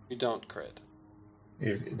 You don't crit.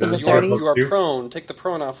 Does it You are plus 2? Prone. Take the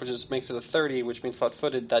prone off, which just makes it a 30, which means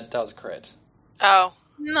flat-footed. That does crit. Oh.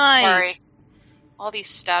 Nice. Sorry. All these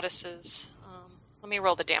statuses. Let me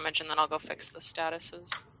roll the damage and then I'll go fix the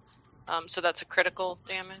statuses. So that's a critical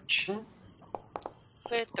damage.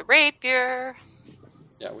 With the rapier.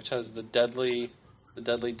 Yeah, which has the deadly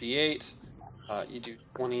D8. You do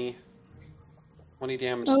 20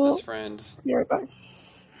 damage to this friend. Be right back.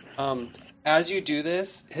 As you do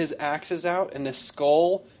this, his axe is out, and the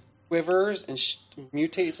skull quivers and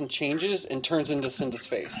mutates and changes and turns into Cinda's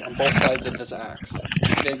face on both sides of this axe.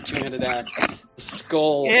 Big 2-handed axe. The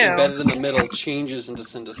skull embedded in the middle changes into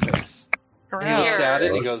Cinda's face. And he looks at it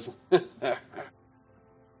and he goes,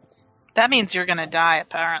 That means you're gonna die,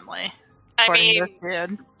 apparently. I mean, this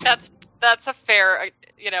dude. that's a fair,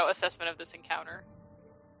 assessment of this encounter.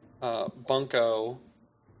 Bunko.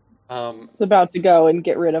 It's about to go and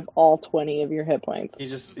get rid of all 20 of your hit points. He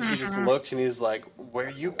just looks and he's like, "Where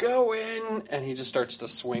you going?" And he just starts to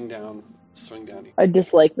swing down. I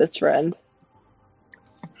dislike this friend.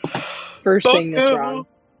 First thing that's wrong.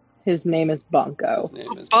 His name is Bunko. His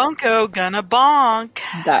name is Bunko gonna bonk.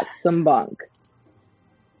 That's some bunk.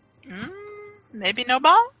 Maybe no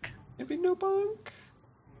bonk? Maybe no bonk.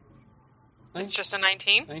 It's just a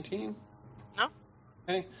 19? 19? No.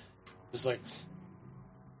 Okay. Just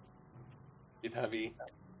breathe heavy.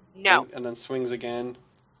 No. And then swings again.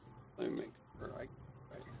 Let me make sure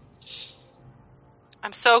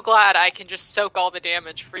I'm so glad I can just soak all the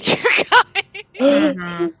damage for you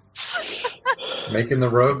guys. Making the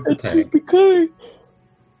rogue the tank.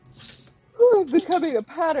 Becoming a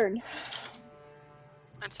pattern.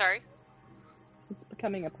 I'm sorry? It's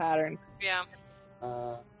becoming a pattern. Yeah.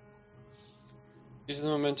 Using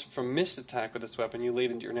the momentum from missed attack with this weapon, you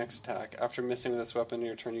lead into your next attack. After missing with this weapon in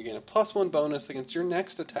your turn, you gain a +1 bonus against your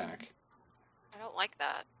next attack. I don't like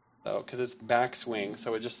that. Oh, because it's backswing,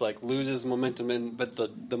 so it just like loses momentum, but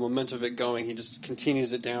the momentum of it going, he just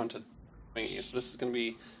continues it down to swing at you. So this is going to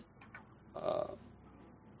be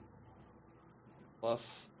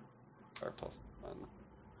plus 1.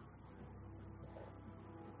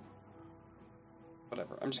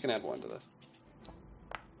 Whatever. I'm just going to add 1 to this.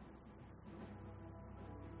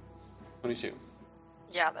 22.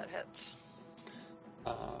 Yeah, that hits.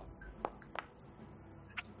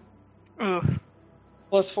 Oof.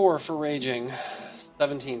 +4 for raging.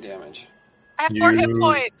 17 damage. I have 4 hit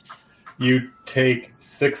points. You take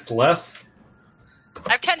 6 less,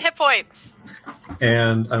 I have 10 hit points.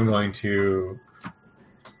 and I'm going to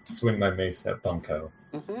swing my mace at Bunko.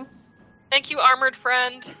 Mm-hmm. Thank you, armored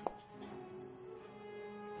friend.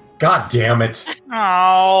 God damn it!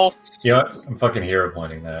 Oh. You know what? I'm fucking hero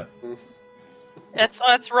pointing that.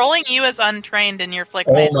 It's rolling you as untrained in your flick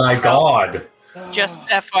Oh mace. my god! Just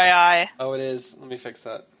FYI. Oh, it is. Let me fix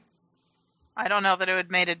that. I don't know that it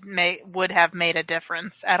would have made a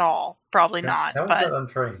difference at all. Probably not. How is But that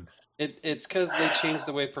untrained? It's because they changed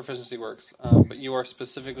the way proficiency works. But you are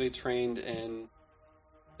specifically trained in.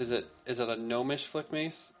 Is it a gnomish flick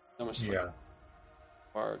mace? Gnomish flick. Yeah.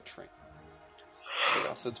 Are trained. There you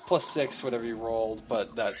go. So it's +6 whatever you rolled,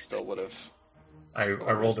 but that still would have. I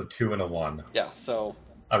rolled a 2 and a 1. Yeah. So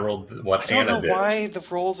I rolled what I don't Anna know did. why the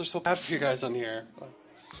rolls are so bad for you guys on here.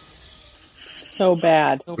 So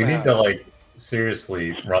bad. So We bad. need to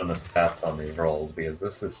seriously run the stats on these rolls because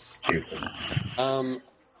this is stupid.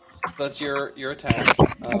 That's your attack.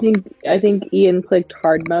 I think Ian clicked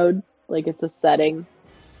hard mode, like it's a setting.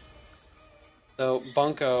 So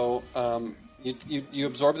Bunko, you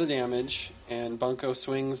absorb the damage, and Bunko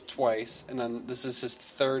swings twice, and then this is his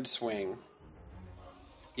third swing.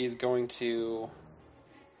 He's going to.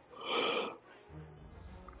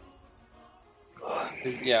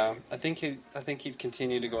 Yeah, I think he'd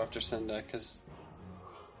continue to go after Cinda because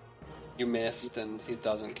you missed, and he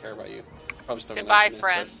doesn't care about you. Probably still Goodbye, gonna miss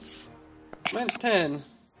friends. this.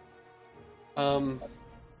 -10.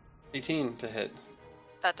 18 to hit.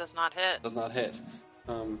 That does not hit. Does not hit.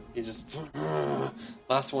 He just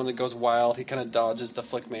last one that goes wild. He kind of dodges the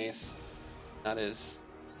flick mace. That is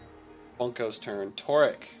Bunko's turn.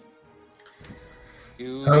 Torek.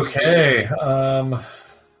 Okay. I'm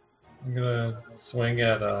gonna swing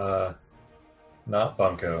at not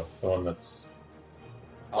Bunko, the one that's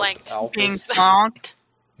Flanked. being Alphys. flanked.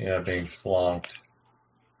 being flanked.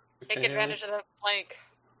 Take Okay. advantage of that flank.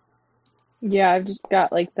 Yeah, I've just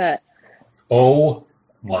got like that. Oh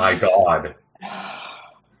my god!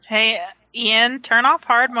 Hey, Ian, turn off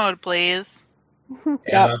hard mode, please.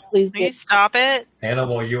 Yeah, please Will you do. stop it? Anna,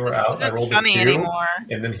 while you were This out, I isn't rolled a funny 2, anymore.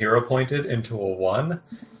 and then hero pointed into a 1,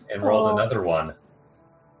 and rolled Oh. another 1.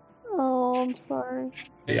 Oh, I'm sorry.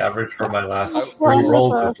 The average for my last I- 3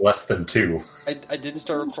 rolls is less than 2. I didn't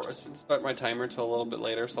start my timer till a little bit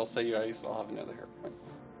later, so I'll say you guys all have another hero point.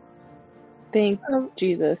 Thank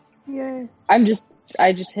Jesus. Yay. I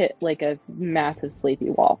just hit like a massive sleepy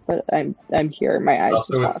wall, but I'm here. My eyes.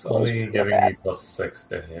 Also, just it's got only closed. giving Bad. me +6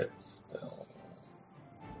 to hit still.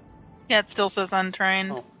 Yeah, it still says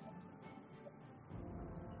untrained. Oh.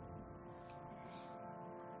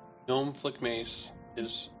 Gnome flick mace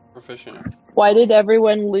is proficient. Why did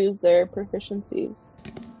everyone lose their proficiencies?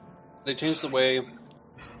 They changed the way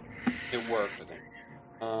it worked, I think.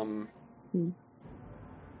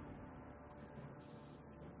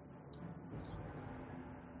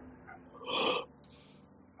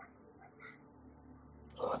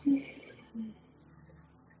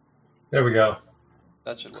 There we go.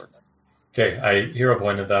 That should work. Okay, I hero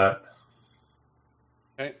pointed that.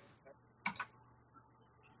 Okay.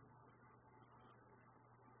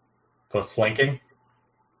 Plus flanking.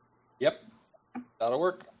 Yep. That'll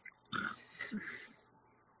work.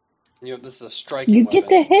 This is a striking You get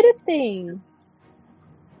to weapon. hit a thing.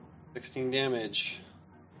 16 damage.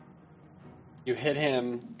 You hit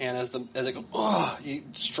him, and as it goes, he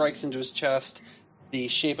strikes into his chest. The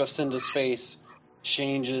shape of Cinda's face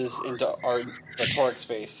changes into the Torek's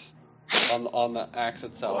face on the axe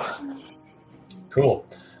itself. Cool.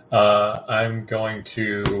 I'm going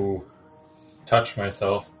to touch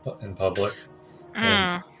myself in public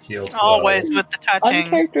and heal 12. Always with the touching.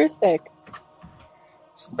 Uncharacteristic.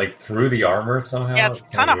 Like through the armor somehow. Yeah, it's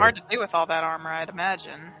kinda kind of weird. hard to do with all that armor, I'd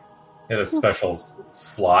imagine. He had a special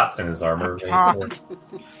slot in his armor. God.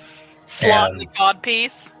 Slot in the And- cod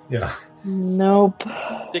piece. Yeah. Nope.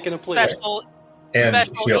 Taking a plea. Special And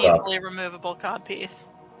Special shield up. easily removable cod piece.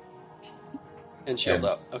 And shield And-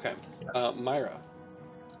 up. Okay. Myra.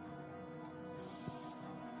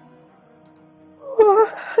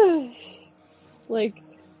 Like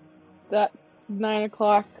that 9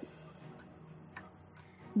 o'clock.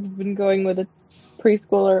 You've been going with a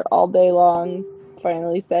preschooler all day long.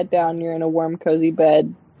 Finally sat down. You're in a warm, cozy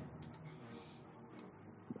bed.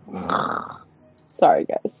 Sorry,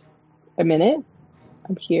 guys. I'm in it.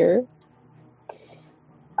 I'm here.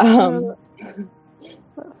 That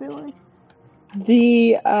feeling.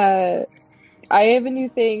 I have a new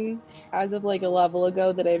thing as of like a level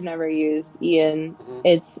ago that I've never used, Ian.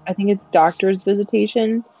 Mm-hmm. I think it's doctor's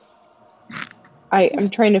visitation. I'm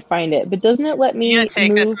trying to find it, but doesn't it let You me gonna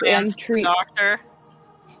take this move man and to the treat? doctor?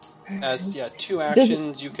 As 2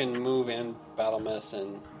 actions, you can move and battle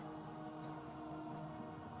medicine.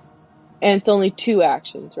 And it's only 2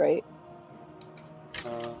 actions, right?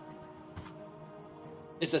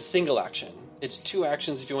 It's a single action. It's 2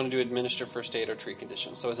 actions if you want to do administer first aid or treat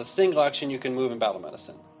conditions. So as a single action, you can move and battle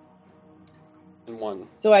medicine. In 1.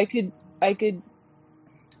 So I could.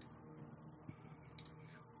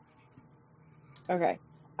 Okay,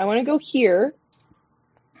 I want to go here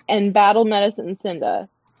and battle medicine Cinda.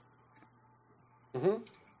 Mm-hmm.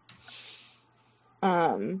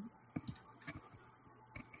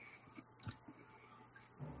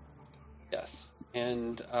 Yes.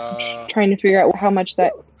 And Trying to figure out how much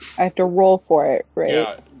that I have to roll for it,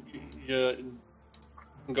 right? yeah, you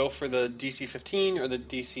can go for the DC 15 or the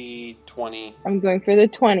DC 20. I'm going for the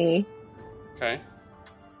 20. Okay.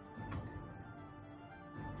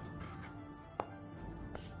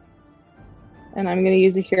 And I'm going to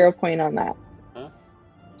use a hero point on that. Huh?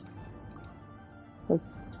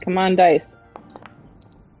 Come on, dice.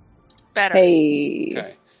 Better. Hey.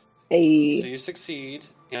 Okay. Hey. So you succeed,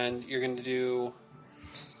 and you're going to do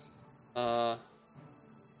 5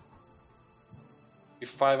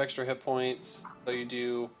 extra hit points. So you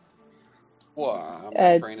do. Wow,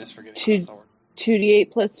 my brain is forgetting.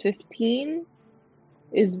 2d8 plus 15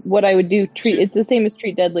 is what I would do. It's the same as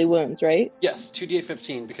treat deadly wounds, right? Yes, 2d8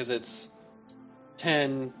 15 because it's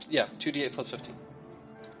 10. Yeah, 2d8 plus 15.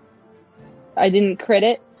 I didn't crit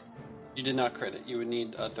it. You did not crit it. You would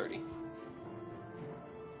need 30.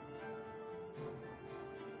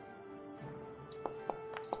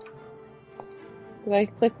 Did I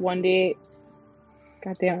click 1d8?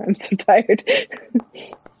 God damn it, I'm so tired.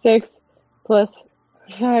 6 plus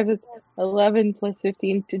 5 is 11 plus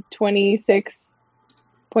 15 to 26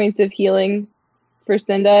 points of healing for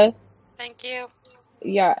Cinda. Thank you.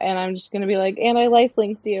 Yeah, and I'm just gonna be like, and I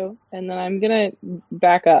lifelinked you, and then I'm gonna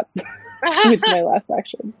back up with my last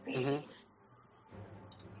action. Mm-hmm.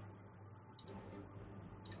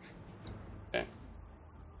 Okay.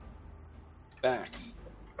 Bax.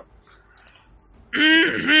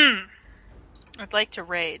 I'd like to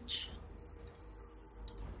rage.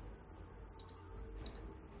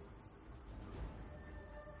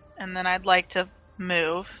 And then I'd like to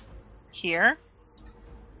move here.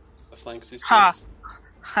 The flanks these Ha! kids.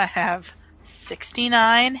 I have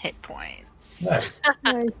 69 hit points. Nice.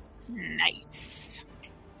 Nice. Nice.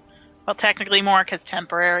 Well, technically more because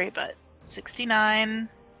temporary, but 69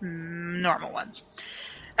 normal ones.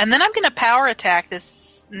 And then I'm going to power attack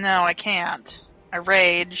this. No, I can't. I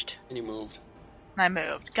raged. And you moved. And I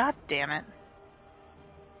moved. God damn it.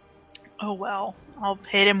 Oh well. I'll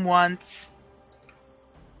hit him once.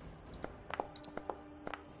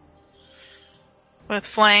 With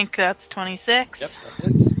flank, that's 26. Yep, that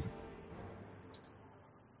hits.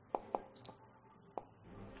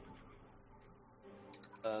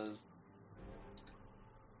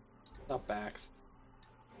 Not Bax.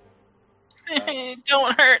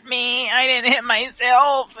 Don't hurt me. I didn't hit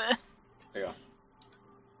myself. There you go.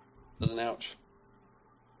 Does an ouch.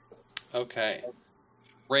 Okay.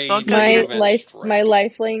 Rage. My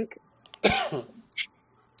lifelink.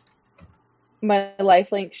 My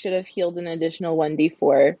lifelink should have healed an additional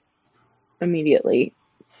 1d4 immediately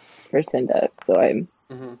for Cinda, so I'm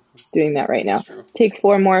doing that right now. Take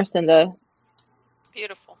 4 more, Cinda.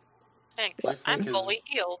 Beautiful. Thanks. Lifelink I'm fully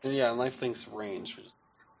healed. Yeah, and Lifelink's range.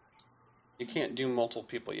 You can't do multiple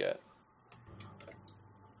people yet. Can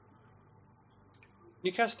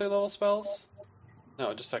you cast 3rd level spells?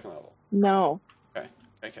 No, just 2nd level. No.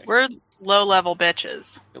 Okay. We're low level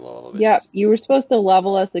bitches. Yeah, you were supposed to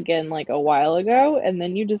level us again like a while ago, and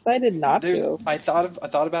then you decided not to. I thought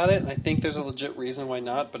about it, and I think there's a legit reason why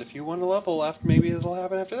not. But if you want to level after, maybe it'll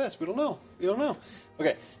happen after this. We don't know.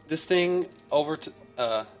 Okay, this thing over to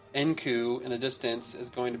Enku in the distance is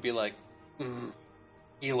going to be like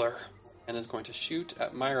healer, and is going to shoot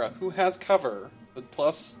at Myra, who has cover with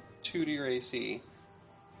plus 2 to your AC.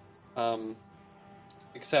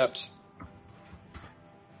 Except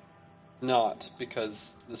not,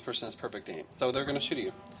 because this person has perfect aim. So they're going to shoot at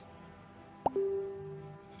you.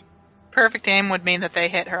 Perfect aim would mean that they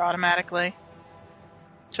hit her automatically.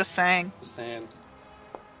 Just saying. Just saying.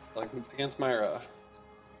 Like, against Myra.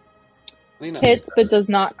 Lena. Hits but does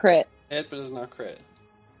not crit. Hit but does not crit.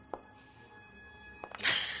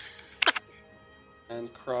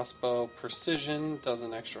 And crossbow precision does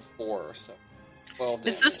an extra 4, so 12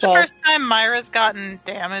 damage. Is this the first time Myra's gotten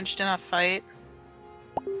damaged in a fight?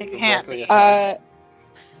 It can't be. That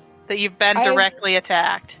you've been directly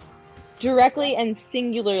attacked. Directly and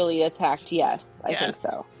singularly attacked, yes. I think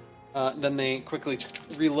so. Then they quickly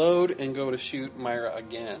reload and go to shoot Myra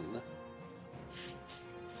again.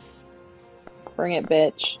 Bring it,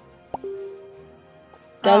 bitch.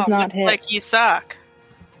 Does not hit. Like you suck.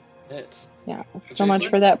 Hit. Yeah, so much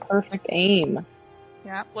for that perfect aim.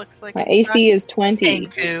 Yeah, looks like my AC is 20.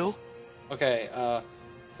 Okay,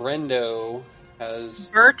 Brendo has...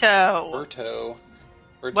 Berto.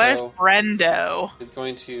 Where's Brendo? Is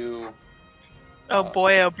going to... oh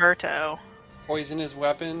boy, Berto. Poison his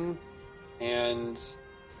weapon and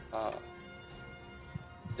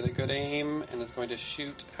get a good aim, and is going to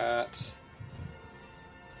shoot at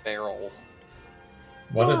Barrel.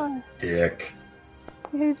 What a dick.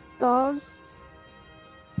 He hates dogs.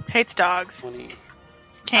 Hates dogs. 20.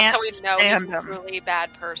 Can't That's how we know he's a really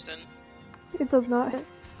bad person. It does not hit.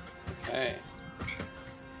 Okay.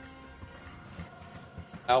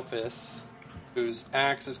 Alpis, whose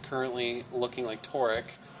axe is currently looking like Toric,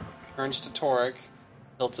 turns to Toric,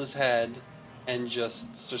 tilts his head, and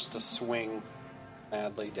just starts to swing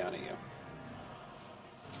madly down at you.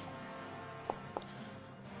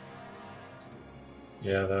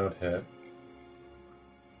 Yeah, that would hit.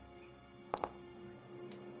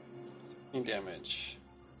 16 damage.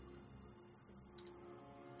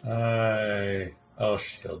 I'll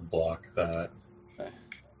shield block that. Okay.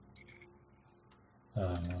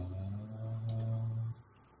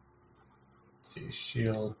 Let's see,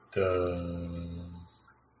 shield does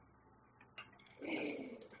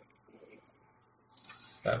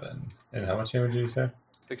 7. And how much damage did you say?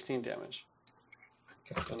 16 damage.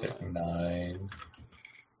 Okay, so take 9.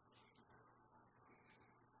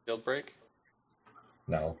 Shield break?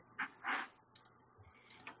 No.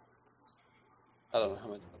 I don't know how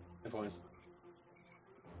much my voice.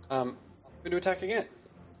 I'm going to attack again.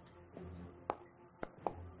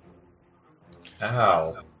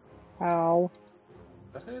 Ow. Ow.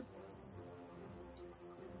 That hit?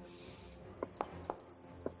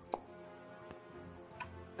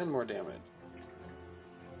 And more damage.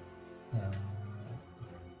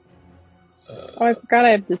 Oh, I forgot I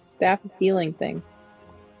have this staff of healing thing.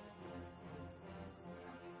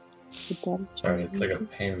 Sorry, it's like a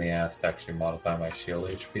pain in the ass to actually modify my shield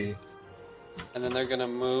HP. And then they're going to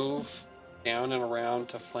move down and around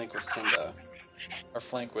to flank with Cinda. Or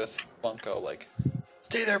flank with Bunko, like,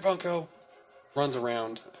 stay there, Bunko! Runs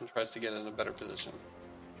around and tries to get in a better position.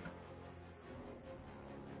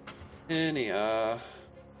 I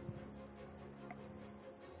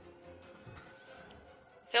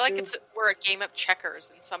feel like we're a game of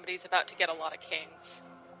checkers and somebody's about to get a lot of kings.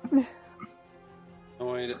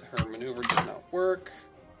 Annoyed her maneuver did not work.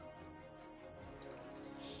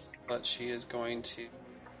 But she is going to...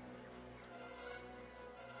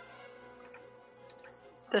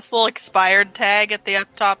 This little expired tag at the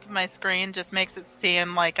up top of my screen just makes it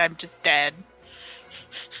seem like I'm just dead.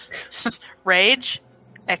 Rage?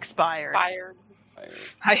 Expired.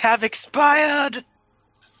 I have expired!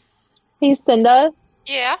 Hey, Cinda.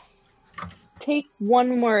 Yeah? Take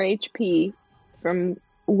 1 more HP from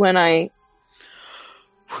when I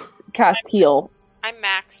cast heal. I'm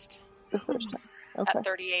maxed the first time. Okay. at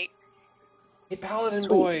 38. Hey, Paladin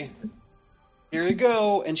boy! Here you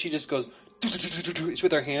go! And she just goes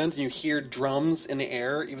with her hands, and you hear drums in the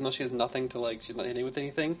air, even though she has nothing to, like, she's not hitting with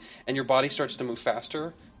anything, and your body starts to move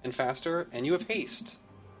faster and faster, and you have haste.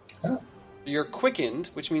 Oh. You're quickened,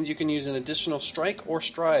 which means you can use an additional strike or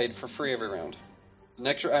stride for free every round. An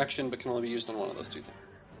extra action, but can only be used on one of those two things.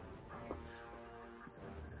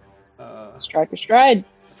 Strike or stride.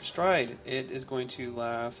 For stride, it is going to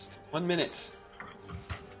last 1 minute.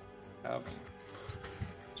 Have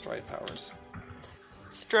stride powers.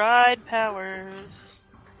 Stride powers.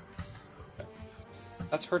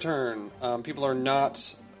 That's her turn. People are not...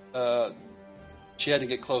 she had to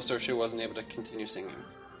get closer. She wasn't able to continue singing.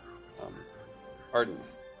 Arden.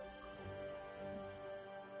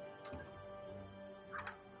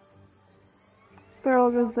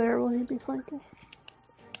 Barrel goes there. Will he be flanking?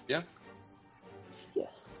 Yeah.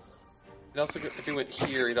 Yes. If he went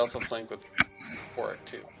here, he'd also flank with Torek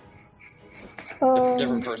too.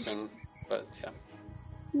 Different person, but yeah.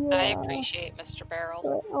 Yeah. I appreciate Mr. Barrel.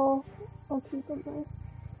 But I'll keep it there.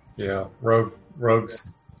 Yeah, rogue's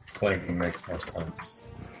flanking makes more sense.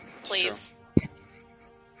 Please.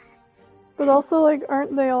 But also, like,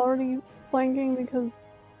 aren't they already flanking because,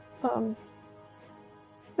 I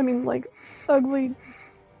mean, like, ugly,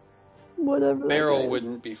 whatever. Barrel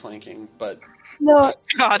wouldn't be flanking, but no.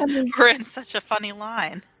 God, I mean, we're in such a funny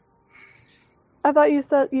line. I thought you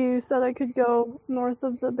said I could go north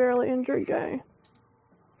of the barely injured guy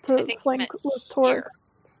to flank with Torek.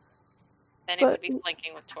 Then it would be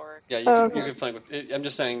flanking with Torek. Yeah, you can flank with. I'm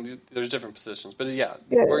just saying there's different positions, but yeah,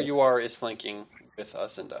 where you are is flanking with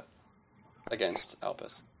Cinda against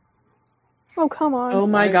Alpus. Oh, come on. Oh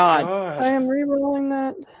my god. I am re-rolling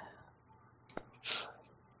that.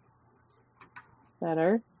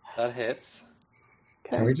 Better. That hits.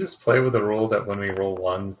 Okay. Can we just play with the rule that when we roll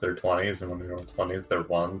 1s, they're 20s, and when we roll 20s, they're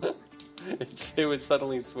 1s? It would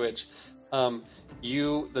suddenly switch.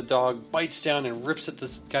 The dog bites down and rips at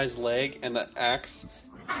this guy's leg, and the axe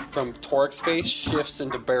from Torek's face shifts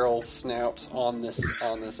into Barrel's snout on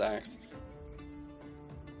this axe.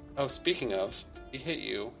 Oh, speaking of, he hit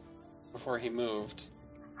you before he moved.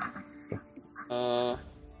 Did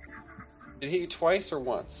he hit you twice or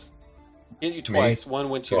once? He hit you twice. One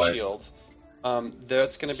went to your shield.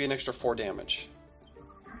 That's going to be an extra 4 damage.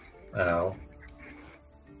 Ow.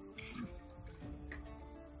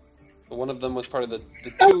 But one of them was part of the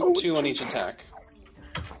two on each attack.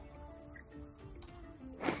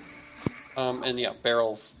 And yeah,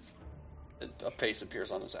 Barrel's a face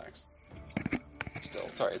appears on this axe. It's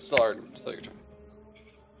still Arden. Still your turn.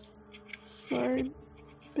 Sorry,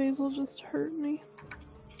 Basil just hurt me.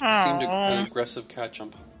 Seemed an aggressive cat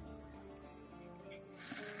jump.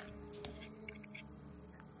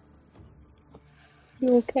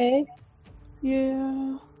 You okay?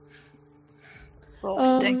 Yeah.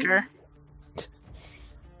 Little stinker.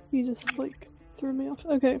 You just, like, threw me off.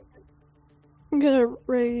 Okay. I'm gonna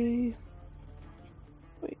Wait.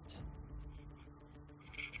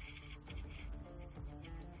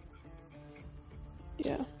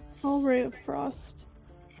 Yeah. I'll Ray of Frost.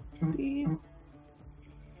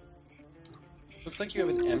 Looks like you have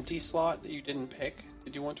an empty slot that you didn't pick.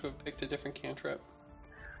 Did you want to have picked a different cantrip?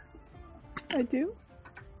 I do?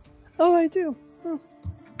 Oh, I do. Oh.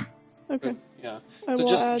 Okay. Yeah.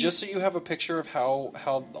 So just so you have a picture of how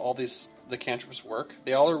all the cantrips work,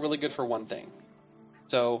 they all are really good for one thing.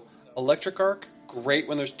 So Electric Arc, great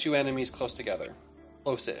when there's 2 enemies close together.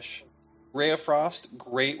 Close-ish. Ray of Frost,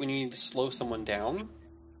 great when you need to slow someone down.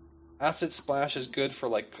 Acid Splash is good for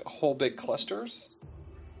like whole big clusters.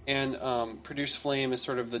 And Produce Flame is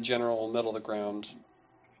sort of the general middle of the ground.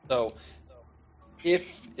 So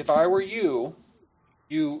if I were you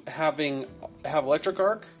have Electric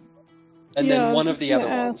Arc, and then one of the other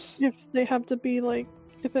ones. If they have to be like,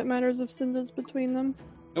 if it matters if Cinda's between them.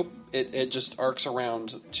 Nope, it just arcs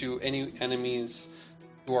around to any enemies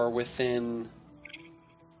who are within.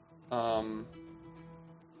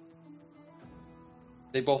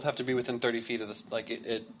 They both have to be within 30 feet of this. Like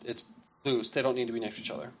it's loose. They don't need to be next to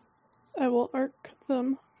each other. I will arc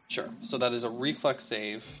them. Sure. So that is a reflex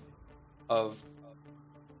save of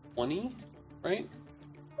 20, right?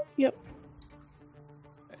 Yep.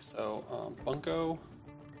 Okay, so Bunko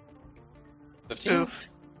 15. Oof.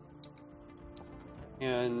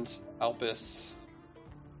 And Alpus.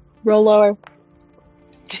 Roll lower.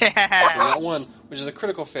 Yeah. That one, which is a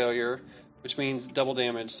critical failure, which means double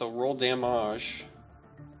damage. So roll damage.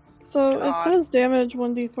 So it says damage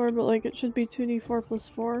 1d4, but like it should be 2d4 plus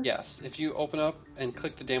 4. Yes, if you open up and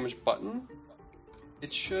click the damage button,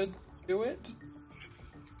 it should do it.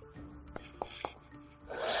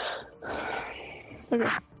 Okay.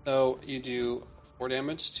 So you do 4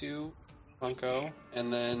 damage to Bunko,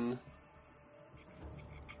 and then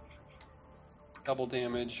double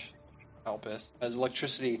damage Alpus as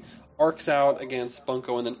electricity arcs out against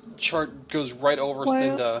Bunko, and then chart goes right over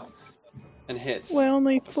Cinda and hits. Why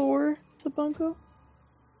only 4 to Bunko?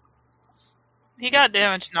 He got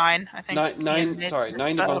damage 9, I think. 9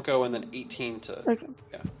 to Bunko, and then 18 to... Okay.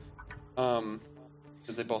 Yeah.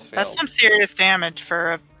 Because they both failed. That's some serious damage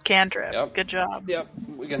for a cantrip. Yep. Good job. Yep,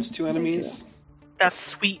 against 2 enemies. That's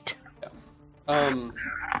sweet. Yeah.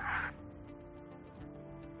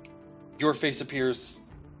 Your face appears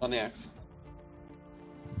on the axe.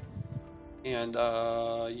 And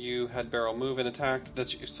you had Barrel move and attack.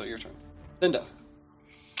 So your turn. Linda.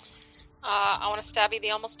 I want to stabby the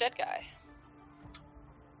almost dead guy.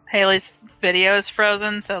 Haley's video is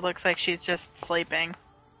frozen, so it looks like she's just sleeping.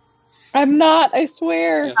 I'm not, I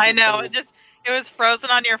swear. Yes, I know. totally. It was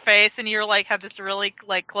frozen on your face, and you're like had this really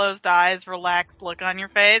like closed eyes, relaxed look on your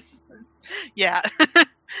face. Yeah,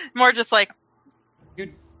 more just like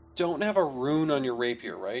You don't have a rune on your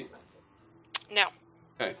rapier, right? No.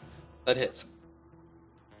 Okay, that hits.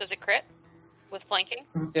 Does it crit with flanking?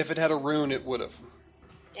 If it had a rune, it would have.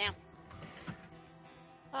 Damn.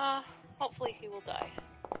 Hopefully he will die.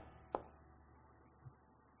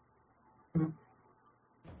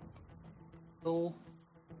 Still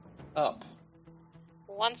up.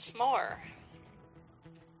 Once more.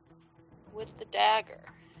 With the dagger.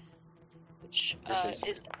 Which Your face.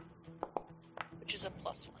 is a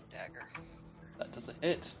 +1 dagger. That doesn't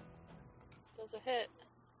hit. Does a hit.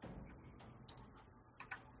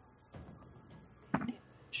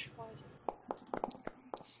 Damage. Why is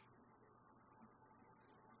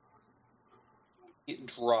it? It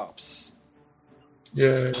drops.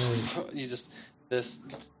 Yay. You just this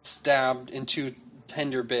stabbed into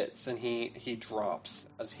tender bits, and he drops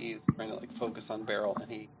as he's trying to like focus on barrel,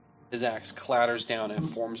 and his axe clatters down and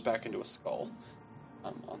forms back into a skull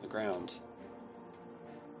on the ground.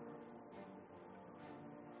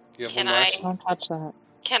 Do you have Can one more I- action? Don't touch that.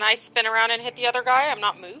 Can I spin around and hit the other guy? I'm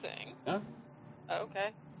not moving. Yeah.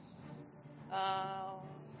 Okay.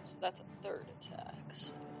 So that's a third attack.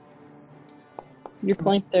 So You're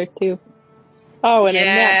flanked there too. Oh, and a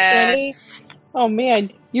nat 20. yes. Oh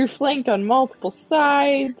man, you're flanked on multiple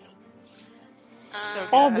sides. So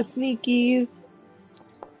All good. the sneakies.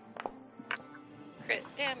 crit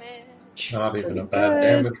damage. Not even a Pretty bad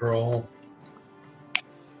good. damage roll.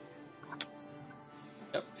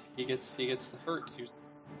 Yep. He gets hurt. You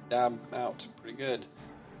stab out pretty good.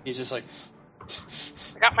 He's just like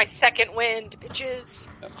I got my second wind, bitches.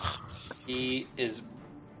 he is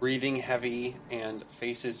breathing heavy and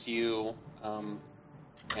faces you, and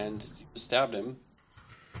you stabbed him,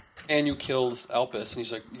 and you killed Alpus, and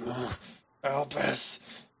he's like, Alpus,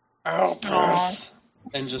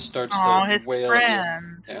 and just starts Oh, to his wail at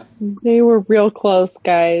friend. you. Yeah. They were real close,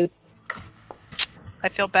 guys. I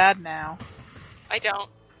feel bad now. I don't.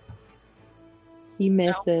 He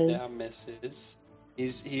misses. Yeah, misses.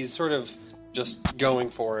 He's sort of just going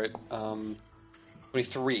for it.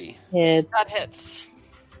 23. Hits. That hits.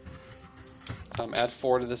 Add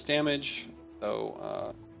 4 to this damage,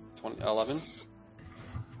 so 11.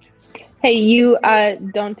 Hey, you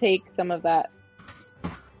don't take some of that.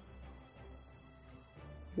 Is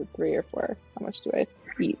it 3 or 4? How much do I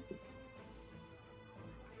eat?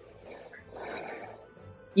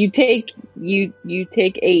 You take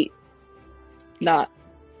 8, not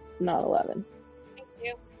 11. Thank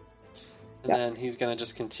you. And Yep. then he's gonna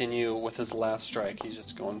just continue with his last strike. He's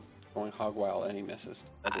just going hog wild, and he misses.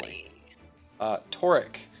 Totally.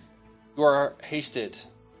 Toric, you are hasted.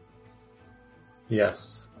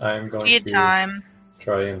 Yes, I'm going Speed to time.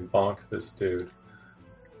 try and bonk this dude.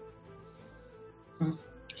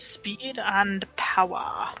 Speed and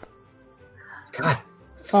power. God,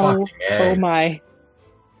 Oh, fucking A. oh my.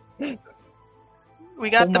 We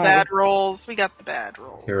got Oh the my. bad rolls. We got the bad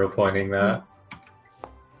rolls. Hero pointing that.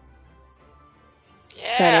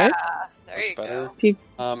 Yeah. Better? There That's you better.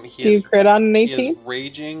 go. He Do you is crit on an he 18? is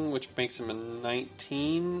raging, which makes him a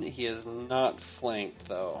 19. He is not flanked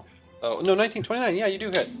though. Oh no, 19, 29. Yeah, you do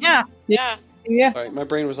hit. Yeah. Yeah. Yeah. Sorry, my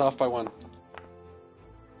brain was off by 1.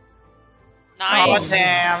 Nice. Oh,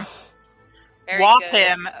 damn. Very Whop good.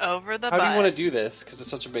 him over the How butt. do you want to do this? Because it's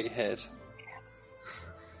such a big hit.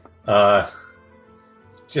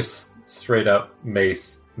 Just straight up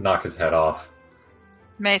mace, knock his head off.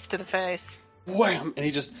 Mace to the face. Wham! And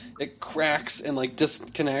it cracks and like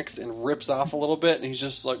disconnects and rips off a little bit, and he's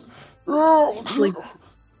just like, Like,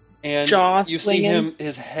 and jaw you see swinging. him,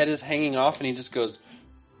 his head is hanging off, and he just goes,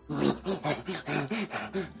 and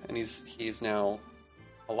he's now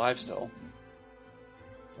alive still.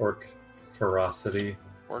 Orc ferocity.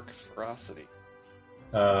 Orc ferocity.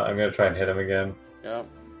 I'm gonna try and hit him again. Yep.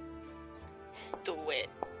 Do it.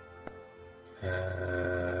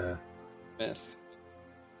 Miss.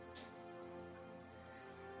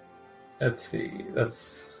 Let's see.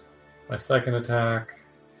 That's my second attack.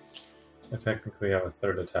 I technically have a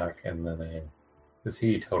third attack, and then because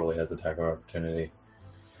he totally has attack of opportunity.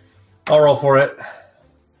 I'll roll for it.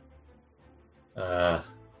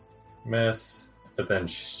 Miss, but then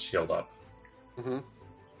shield up. Mm-hmm.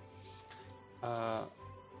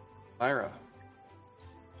 Myra.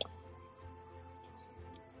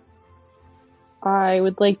 I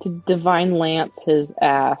would like to divine lance his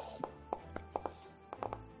ass.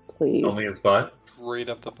 Please. Only his butt. Straight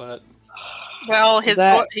up the butt. Well,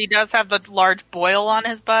 That- he does have the large boil on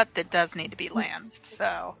his butt that does need to be lanced.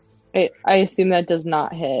 So I assume that does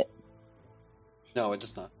not hit. No, it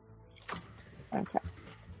does not. Okay.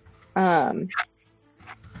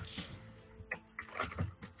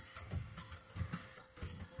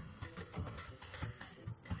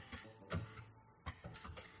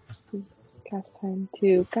 Cast time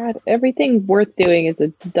 2. God, everything worth doing is a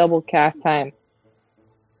double cast time.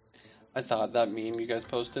 I thought that meme you guys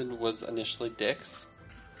posted was initially dicks.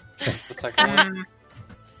 The second one.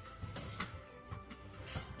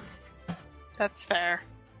 That's fair.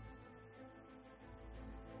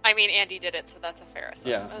 I mean, Andy did it, so that's a fair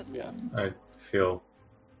assessment. Yeah. I feel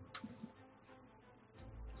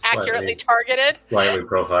Accurately targeted. slightly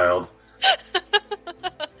profiled.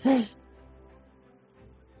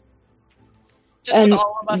 Just And with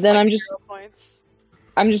all of us, then like, I'm 0 just- points.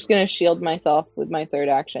 I'm just gonna shield myself with my third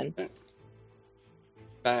action.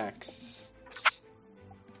 Max.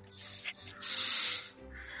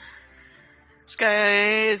 This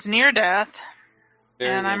guy is near death, Very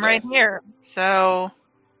and near I'm right death. here. So,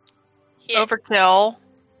 Hit. overkill.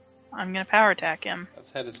 I'm gonna power attack him. His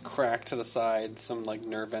head is cracked to the side. Some like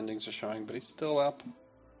nerve endings are showing, but he's still up.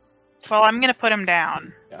 Well, I'm gonna put him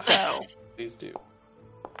down. Yeah. So, Please do.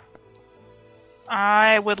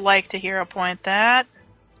 I would like to hero point that.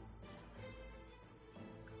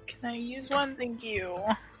 Can I use one? Thank you.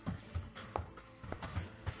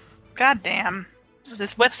 God damn.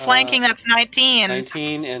 This with flanking, that's 19.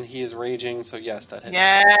 19, and he is raging, so yes, that hits.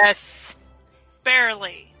 Yes.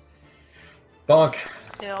 Barely. Bonk.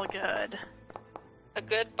 Still good. A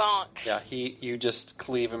good bonk. Yeah, you just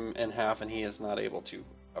cleave him in half, and he is not able to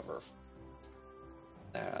recover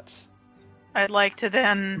that. I'd like to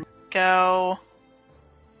then go...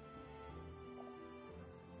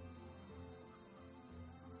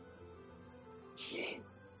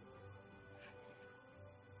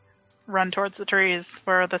 run towards the trees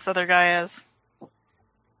where this other guy is.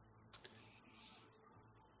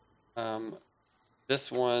 This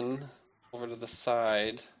one over to the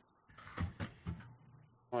side.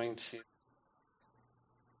 Going to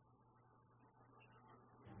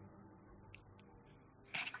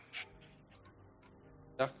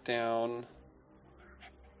duck down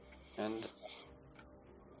and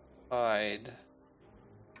hide.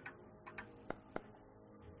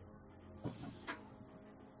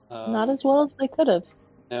 Not as well as they could have.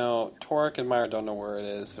 No, Torek and Myra don't know where it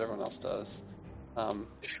is, but everyone else does.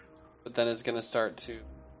 But then is going to start to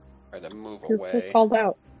try to move You're away. called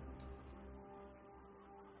out.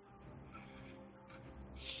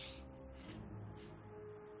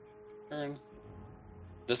 Turn.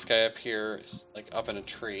 This guy up here is like up in a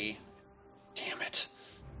tree. Damn it.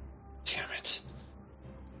 Damn it.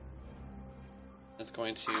 It's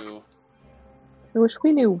going to I wish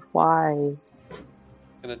we knew why.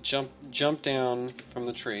 gonna jump down from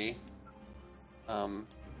the tree.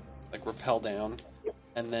 Like rappel down.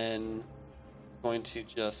 And then going to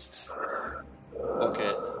just poke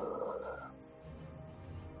it.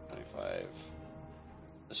 25.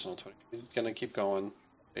 Additional 20. He's gonna keep going,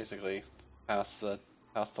 basically, past the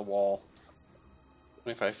wall.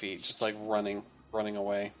 25 feet, just like running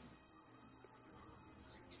away.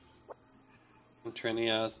 And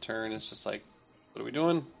Trinia's turn is just like, what are we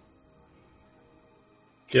doing?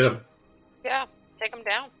 Get him. Yeah, take them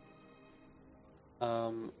down.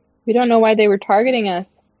 We don't know why they were targeting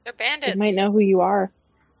us. They're bandits. They might know who you are.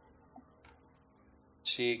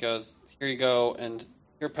 She goes, here you go, and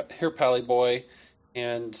here, Pally boy,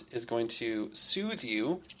 and is going to soothe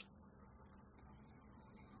you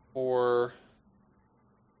for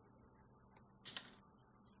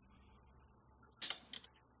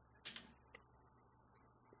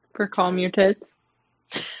For calm your tits.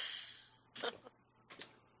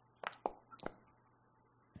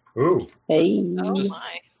 Ooh. Hey. Oh Just-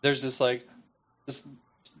 my. there's this like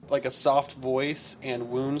a soft voice, and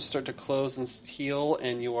wounds start to close and heal,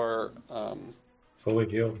 and you are Fully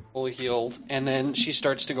healed. fully healed. And then she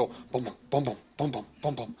starts to go boom, boom, boom, boom, boom, boom,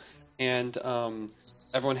 boom, boom, and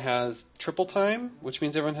everyone has triple time, which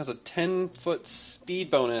means everyone has a 10-foot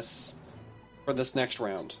speed bonus for this next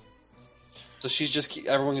round. So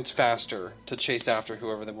everyone gets faster to chase after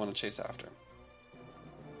whoever they want to chase after.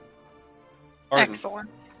 Arden, Excellent.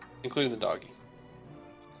 including the doggy.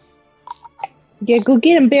 Yeah, go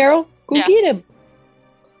get him, Beryl. Go Yeah. get him.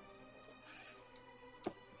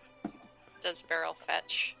 Does Beryl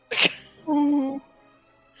fetch? Mm-hmm.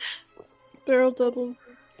 Barrel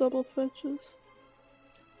double fetches.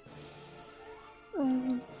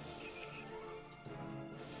 I'm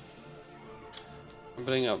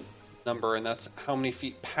putting a number, and that's how many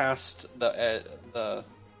feet past the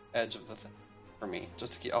edge of the thing for me.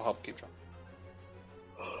 Just to I'll help keep track.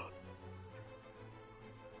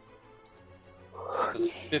 It's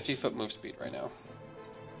 50-foot move speed right now.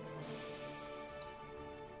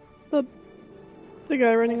 The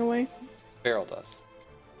guy running away. Barrel does.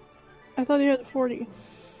 I thought he had 40.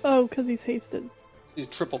 Oh, because he's hasted. He's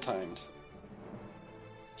triple timed.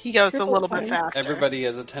 He goes Triple a little bit time. faster. Everybody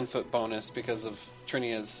has a 10-foot bonus because of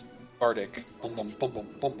Trinia's Bardic. Boom, boom, boom, boom,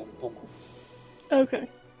 boom, boom, boom. Okay.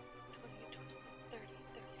 30.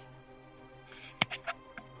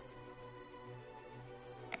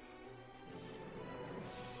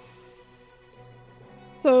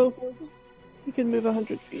 So, he can move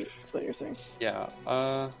 100 feet, is what you're saying. Yeah,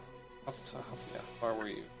 how far were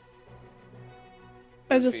you?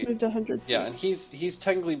 I just feet. moved 100 feet. Yeah, and he's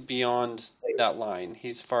technically beyond that line.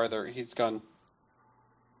 He's farther. He's gone.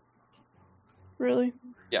 Really?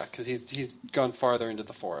 Yeah, because he's gone farther into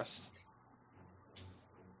the forest.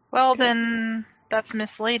 Well, Okay. then that's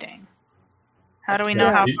misleading. How do we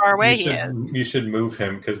know how You- far away you he should, is? You should move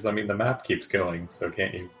him, because, I mean, the map keeps going, so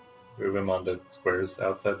can't you move him onto squares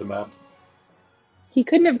outside the map? He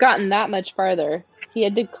couldn't have gotten that much farther. He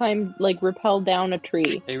had to climb, like, rappel down a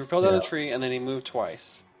tree. He rappelled down Yeah. the tree and then he moved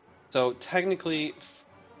twice. So technically,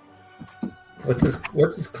 What's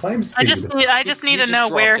his climb speed? I just need He to just know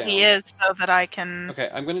where dropped he down. is so that I can. okay,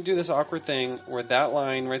 I'm going to do this awkward thing where that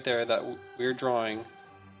line right there, that weird drawing,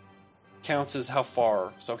 counts as how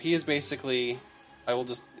far. So he is basically,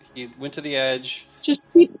 he went to the edge. Just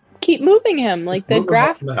keep moving him. Like, Just the move him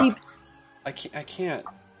graph off the map. keeps... I can't.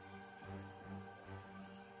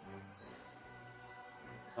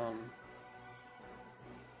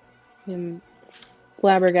 I'm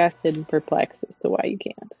flabbergasted and perplexed as to why you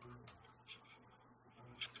can't.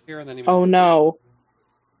 Here and then he Oh moved. no.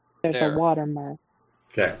 There's There. a watermark.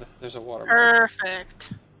 Okay. There's a watermark.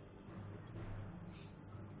 Perfect.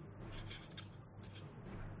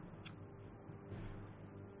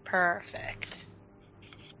 Perfect.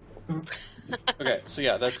 Okay, so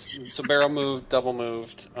yeah, so barrel moved, double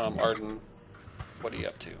moved. Arden, what are you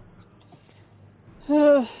up to?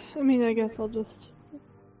 I mean, I guess I'll just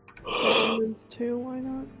move 2, why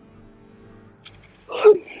not?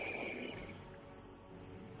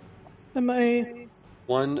 Am I...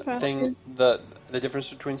 One Faster. thing, the difference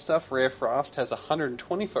between stuff, Ray of Frost has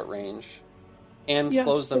 120-foot range and Yes,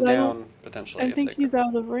 slows them but I down potentially. I if think they- he's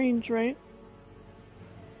out of range, right?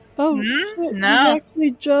 Oh, shit, no. he's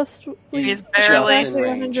actually just... He's barely- exactly in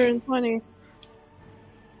range. 120.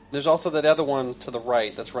 There's also that other one to the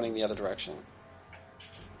right that's running the other direction.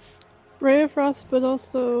 Ray of Frost, but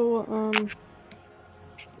also,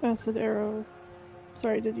 Acid Arrow.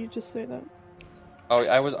 Sorry, did you just say that? Oh,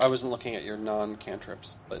 I wasn't looking at your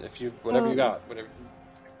non-cantrips, but if you whatever you got, whatever.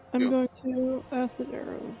 I'm Go. going to Acid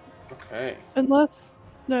Arrow. Okay. Unless...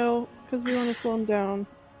 No, because we want to slow him down.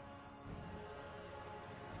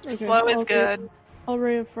 Okay, Slow is I'll good. I'll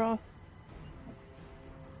Ray of Frost.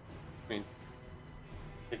 I mean,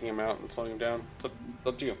 taking him out and slowing him down. It's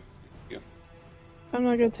up to you. I'm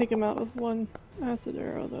not going to take him out with one Acid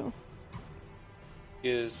Arrow, though.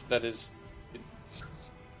 That is.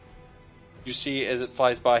 You see, as it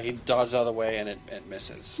flies by, he dodges out of the way and it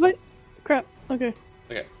misses. What? Crap. Okay.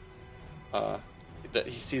 Okay.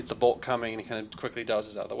 He sees the bolt coming and he kind of quickly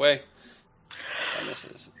dodges out of the way. That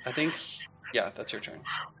misses. I think. Yeah, that's your turn.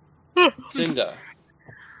 Cinda.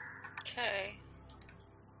 Okay.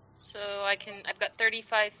 So I've got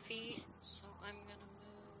 35 feet, so I'm gonna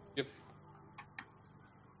move. Yep.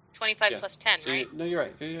 25 Yeah. plus 10, So right? no, you're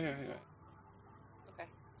right. You're right. Okay.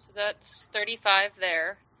 So that's 35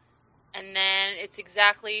 there. And then it's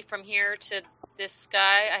exactly from here to this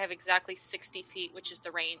guy, I have exactly 60 feet, which is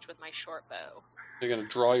the range with my short bow. You're gonna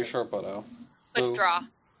draw your short bow. Quick Move. draw.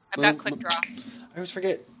 I've got quick draw. I always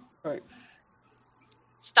forget. All right.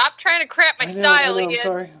 Stop trying to crap my I know, style I'm again.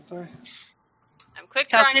 sorry. I'm quick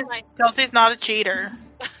drawing my... Kelsey's not a cheater.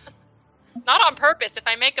 Not on purpose. If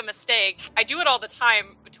I make a mistake, I do it all the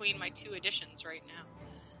time between my 2 editions right now.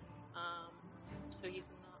 So he's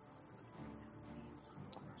not.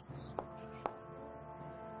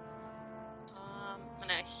 I'm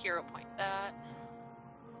gonna hero point that.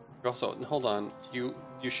 You're also hold on. You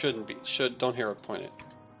shouldn't be. Don't hero point it.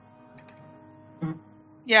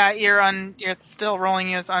 Yeah, you're still rolling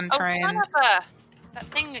you as Oh, untrained. son of a... That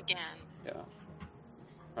thing again. Yeah.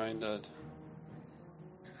 Trying to.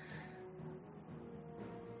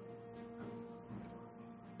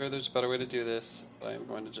 Sure, there's a better way to do this, but I'm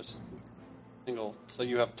going to just single. So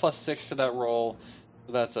you have +6 to that roll.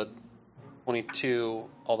 So that's a 22.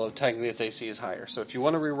 Although technically its AC is higher. So if you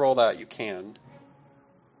want to re-roll that, you can.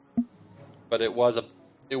 But it wasn't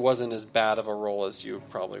as bad of a roll as you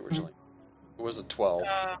probably originally. It was a 12.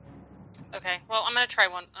 Okay, well, I'm gonna try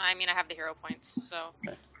one. I mean, I have the hero points, so...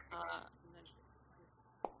 Okay.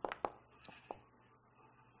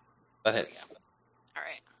 That hits. All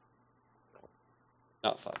right.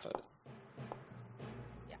 Not flat-footed.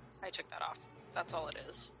 Yeah, I took that off. That's all it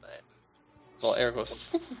is. But Well, arrow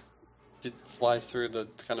goes, it flies through the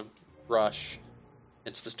kind of brush.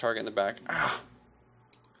 Hits this target in the back. Ah!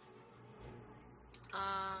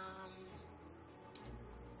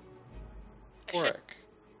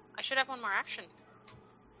 I should have one more action.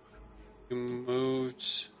 You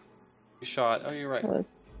moved. You shot. Oh, you're right. That was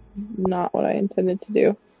not what I intended to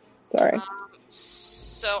do. Sorry.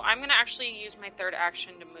 So I'm going to actually use my third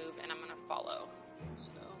action to move, and I'm going to follow.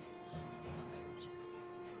 So.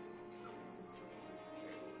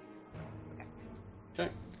 Okay.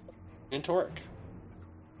 And Torek.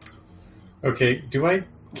 Okay,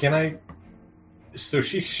 can I... So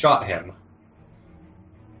she shot him.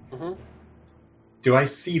 Mm-hmm. Do I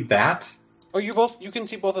see that? Oh, you can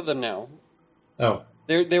see both of them now. Oh.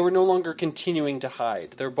 They were no longer continuing to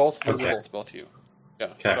hide. They're both visible to both of you. Yeah,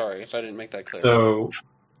 okay. Sorry if I didn't make that clear. So,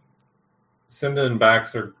 Cinda and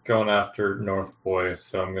Bax are going after North Boy,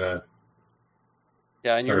 so I'm gonna...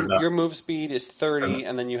 Yeah, and your move speed is 30,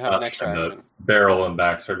 and then you have an extra action. Beryl and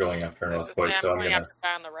Bax are going after North Boy, so I'm going gonna... after the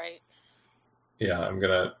guy on the right. Yeah, I'm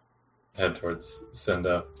gonna head towards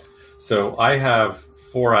Cinda. So I have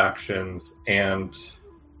 4 actions and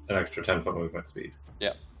an extra 10-foot movement speed.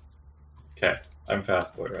 Yeah. Okay, I'm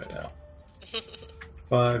fast boy right now.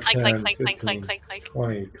 5, 10, 15,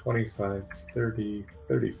 20, 25, 30,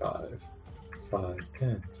 35. 5,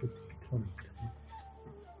 10, 15, 20,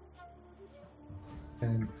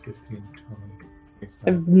 10, 15, 20, 25.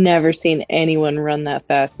 I've never seen anyone run that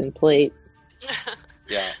fast in plate.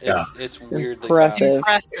 Yeah, it's weirdly impressive.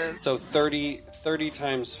 fast. So 30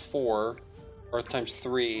 times 4, or times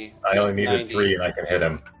 3. I only needed 90. 3 and I can hit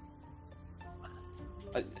him.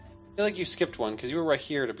 I feel like you skipped one, because you were right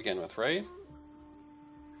here to begin with, right?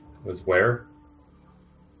 Was where?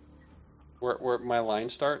 Where my line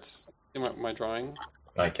starts? In my drawing?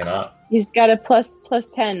 I cannot. He's got a plus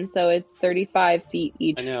 10, so it's 35 feet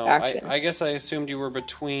each I know. action. I guess I assumed you were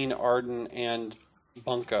between Arden and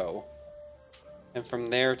Bunko. And from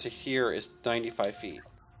there to here is 95 feet.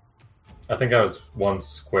 I think I was one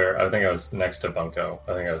square. I think I was next to Bunko.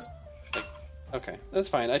 I think I was... Okay, that's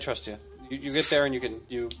fine. I trust you. You get there and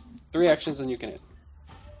you 3 actions and you can hit.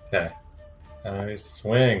 Okay. I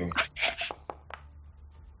swing.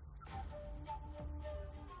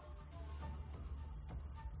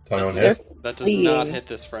 That does not hit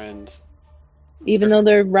this friend. Even though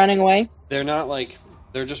they're running away? They're not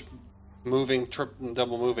they're just moving,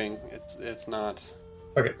 double moving. It's not.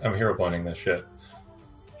 Okay, I'm hero pointing this shit.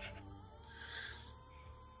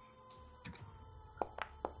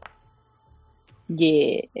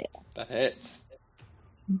 Yeah. That hits.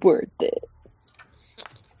 Worth it.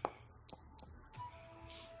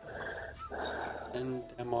 And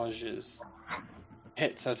damages.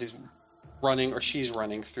 Hits as he's running, or she's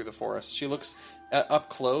running through the forest. She looks up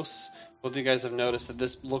close. Both of you guys have noticed that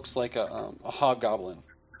this looks like a hobgoblin.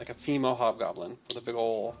 Like a female hobgoblin with a big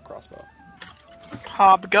old crossbow.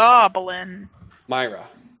 Hobgoblin. Myra.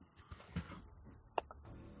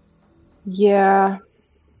 Yeah.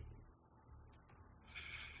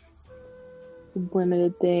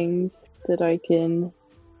 Limited things that I can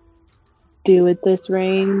do at this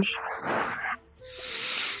range.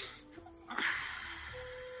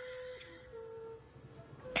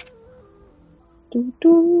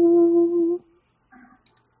 Doo-doo.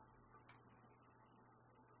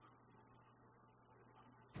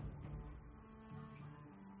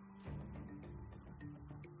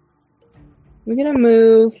 We're gonna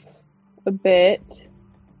move a bit.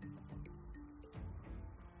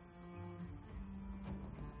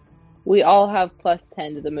 We all have plus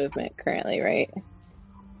 10 to the movement currently, right?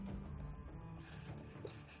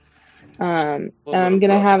 And I'm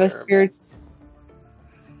gonna have a spirit.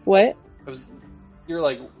 What? You're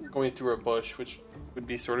like going through a bush, which would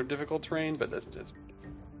be sort of difficult terrain, but that's just.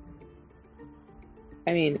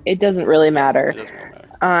 I mean, it doesn't really matter. It doesn't really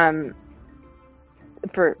matter.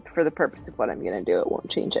 For the purpose of what I'm gonna do, it won't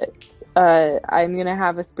change it. I'm gonna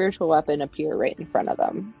have a spiritual weapon appear right in front of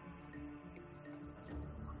them.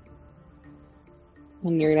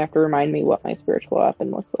 And you're gonna have to remind me what my spiritual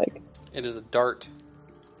weapon looks like. It is a dart.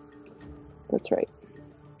 That's right.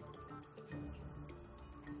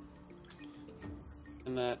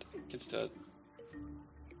 And that gets to...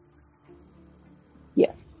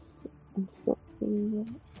 Yes. I'm still doing it.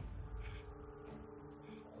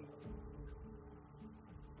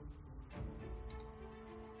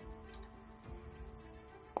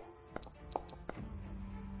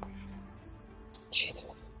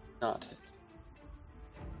 Jesus. Not hit.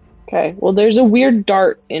 Okay, well there's a weird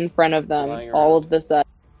dart in front of them Lying all around. of the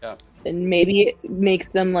sudden. Yeah. And maybe it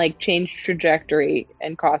makes them like change trajectory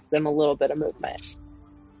and cost them a little bit of movement.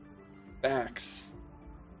 Bax.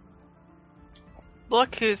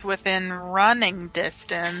 Look who's within running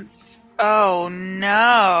distance. Oh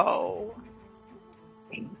no.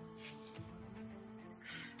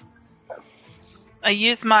 I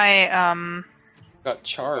use my Got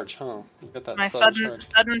charge, huh? You got that my sudden charge.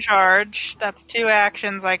 sudden charge. That's 2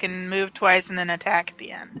 actions. I can move twice and then attack at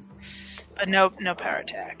the end. But no power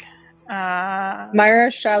attack.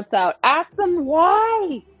 Myra shouts out, "Ask them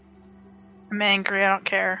why!" I'm angry, I don't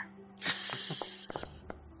care.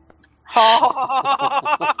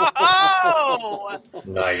 Oh!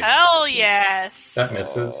 Nice. Hell yes! That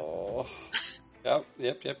misses. Oh. Yep.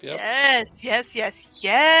 Yes.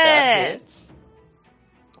 That hits.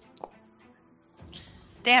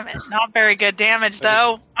 Damn it, not very good damage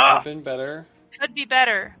though. Could have been better. Could be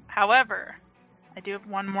better. However, I do have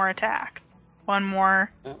one more attack. One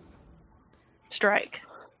more strike.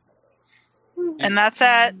 And that's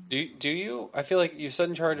at... Do you? I feel like your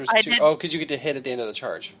sudden charge was I 2. did- Oh, because you get to hit at the end of the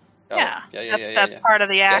charge. Got it. Yeah. That's part of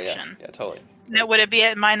the action. Yeah, totally. Now, would it be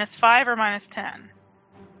at -5 or -10?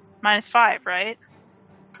 -5, right?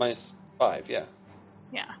 -5, yeah.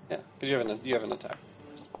 Yeah. Yeah, because you have an attack.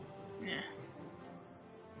 Yeah.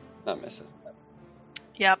 That misses.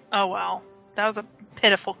 Yep. Oh well. That was a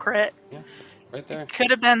pitiful crit. Yeah, right there.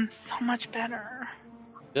 Could have been so much better.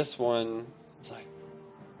 This one, it's like,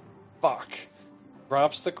 fuck.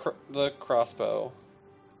 Drops the crossbow.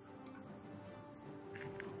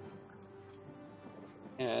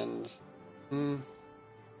 And,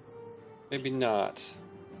 maybe not.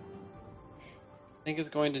 I think it's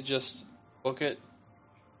going to just book it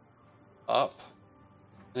up.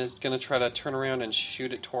 And it's going to try to turn around and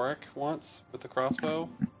shoot at Torek once with the crossbow.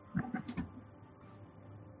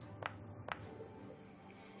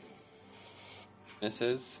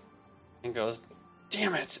 Misses. And goes,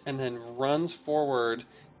 damn it! And then runs forward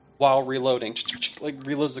while reloading. Like,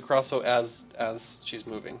 reloads the crossbow as she's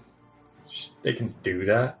moving. They can do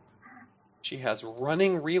that? She has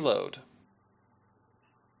running reload.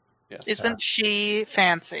 Yes. Isn't she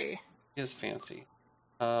fancy? She is fancy.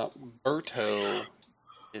 Berto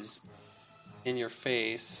is in your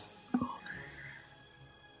face.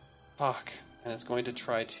 Fuck. And it's going to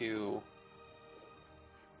try to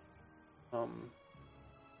going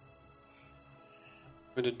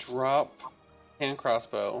to drop hand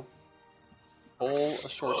crossbow, pull a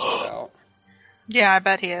short sword out. Yeah, I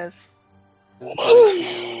bet he is. And it's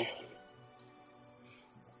going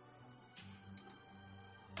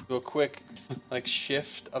to do a quick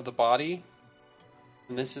shift of the body.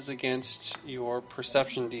 And this is against your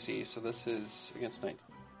perception DC, so this is against 19.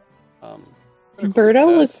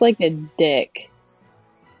 Birdo looks like a dick.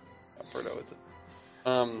 Yeah, Birdo is it.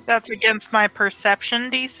 That's against my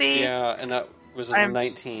perception DC? Yeah, and that was a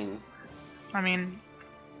 19. I mean,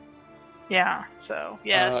 yeah, so,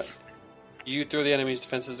 yes. You throw the enemy's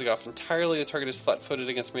defenses off entirely. The target is flat-footed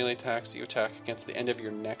against melee attacks that you attack against the end of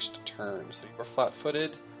your next turn. So you're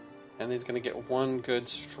flat-footed, and he's going to get one good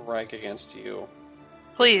strike against you.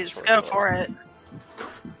 Please, go for it.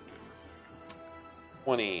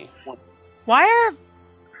 20.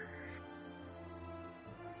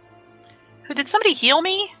 Did somebody heal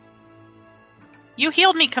me? You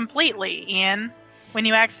healed me completely, Ian, when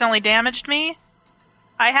you accidentally damaged me.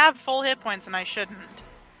 I have full hit points and I shouldn't.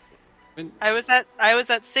 I was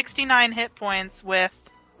at 69 hit points with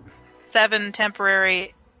 7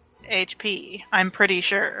 temporary HP. I'm pretty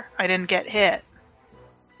sure I didn't get hit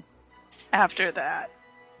after that.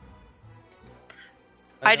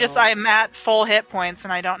 I'm at full hit points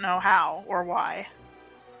and I don't know how or why.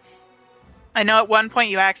 I know at one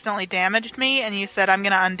point you accidentally damaged me and you said I'm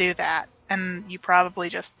gonna undo that, and you probably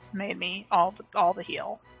just made me all the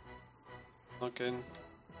heal. Okay.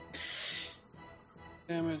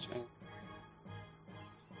 Damage and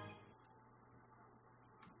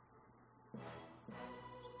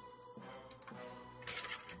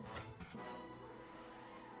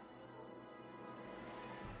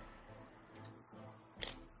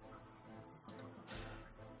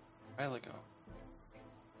while ago.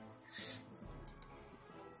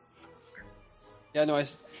 Yeah, no, I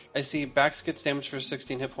see Bax gets damaged for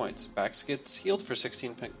 16 hit points. Bax gets healed for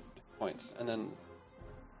 16 hit points. And then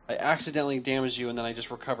I accidentally damaged you, and then I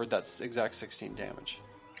just recovered that exact 16 damage.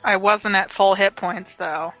 I wasn't at full hit points,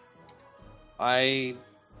 though. I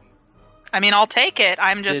mean, I'll take it.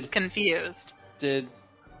 I'm just confused. Did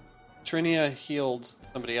Trinia healed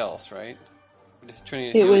somebody else, right?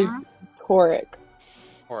 It was Torek.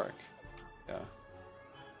 Torek. Yeah.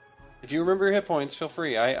 If you remember your hit points, feel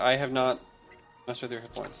free. I have not messed with your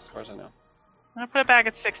hit points, as far as I know. I'll put it back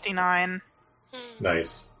at 69.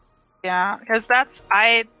 Nice. Yeah, because that's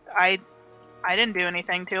I didn't do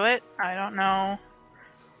anything to it. I don't know.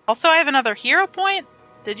 Also, I have another hero point.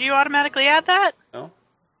 Did you automatically add that? No.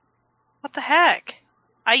 What the heck?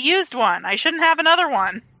 I used one. I shouldn't have another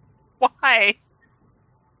one. Why?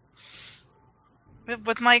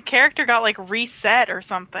 With my character got like reset or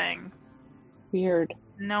something. Weird.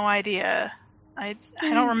 No idea. I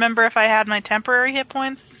don't remember if I had my temporary hit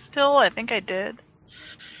points still. I think I did.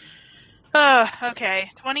 Okay.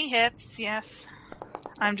 20 hits, yes.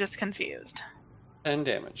 I'm just confused. 10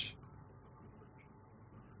 damage.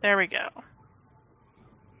 There we go.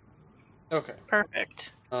 Okay.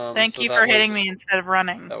 Perfect. Thank you for hitting me instead of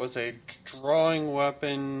running. That was a drawing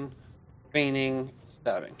weapon, feigning,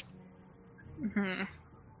 stabbing. Mm-hmm.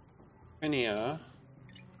 Trinia.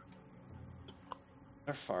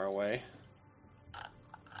 They're far away.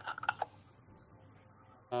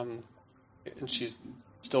 And she's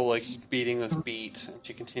still like beating this beat, and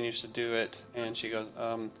she continues to do it, and she goes,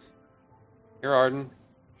 here, Arden.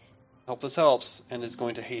 Hope this helps, and is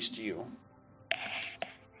going to haste you.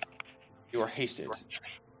 You are hasted.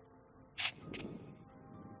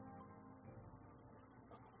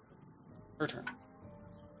 Your turn.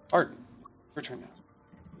 Arden, your turn now.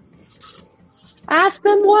 Ask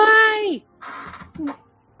them why! Find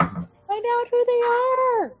out who they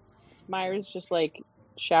are! Myra's just like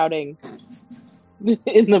shouting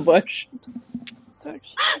in the bush. It's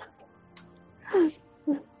actually...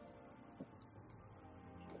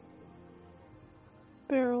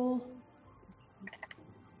 Barrel.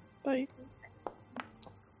 Bite.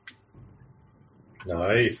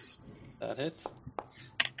 Nice. That hits.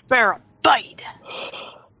 Barrel bite!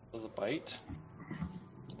 Was a bite.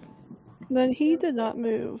 Then he did not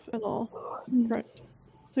move at all. Right.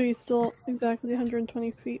 So he's still exactly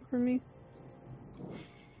 120 feet from me.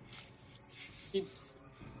 He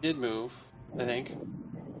did move, I think.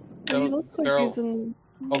 He looks like he's in...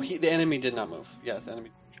 Oh, the enemy did not move. Yes, the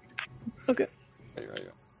enemy. Okay. There you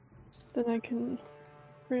go. Then I can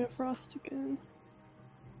Ray of Frost again.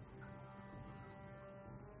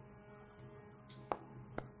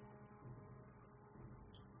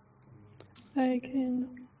 I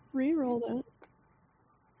can re-roll that.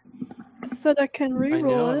 I said I can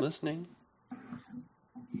re-roll I know, it. I'm listening.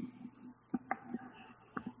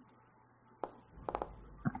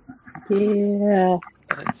 Yeah.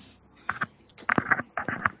 That's...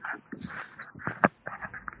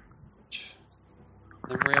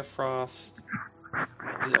 The Ray of Frost.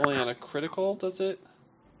 Is it only on a critical, does it?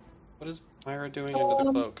 What is Myra doing under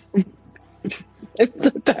the cloak? I'm so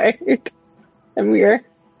tired. I'm weird.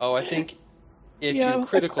 Oh, I think if you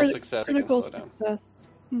critical success, it can slow down.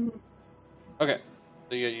 Mm-hmm. Okay.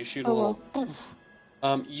 So yeah, you shoot a little.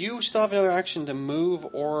 You still have another action to move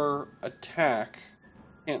or attack.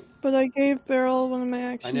 Can't. But I gave Beryl one of my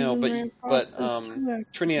actions. I know, but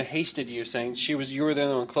Trinia actions. hasted you, saying you were the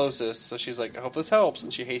only one closest. So she's like, "I hope this helps,"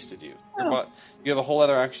 and she hasted you. Oh. You have a whole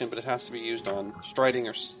other action, but it has to be used on striding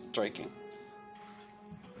or striking.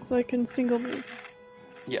 So I can single move.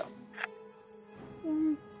 Yeah.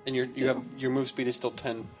 And your move speed is still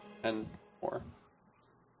 10 and more.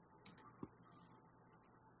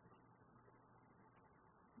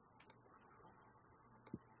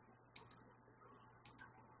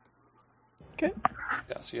 Okay.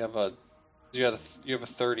 Yeah, so you have a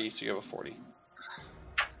 30, so you have a 40.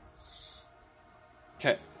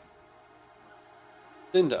 Okay.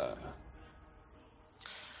 Linda.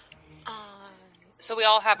 So we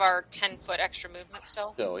all have our 10-foot extra movement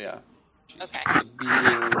still? Still, yeah. She's Okay.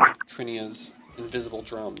 beating Trinia's invisible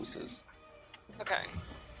drums. Okay.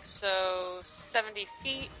 So 70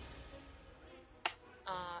 feet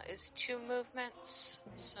is 2 movements.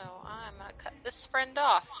 So I'm going to cut this friend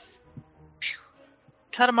off. Pew.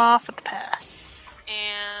 Cut him off with the pass.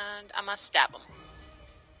 And I'm going to stab him.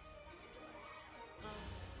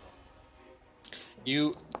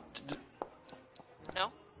 You...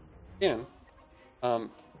 No? Yeah.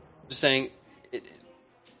 Just saying,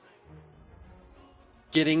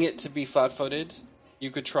 getting it to be flat-footed,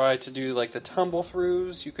 you could try to do like the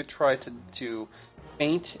tumble-throughs, you could try to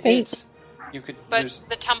feint it. You could, but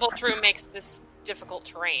the tumble-through makes this difficult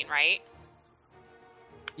terrain, right?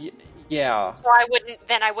 Yeah. So I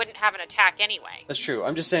wouldn't have an attack anyway. That's true.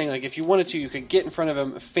 I'm just saying, like, if you wanted to, you could get in front of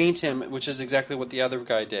him, feint him, which is exactly what the other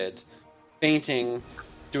guy did. Feinting,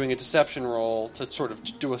 doing a deception roll to sort of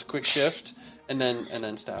do a quick shift, and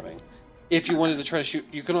then stabbing. If you wanted to try to shoot,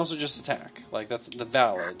 you can also just attack. Like, that's the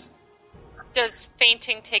valid. Does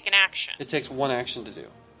feinting take an action? It takes one action to do.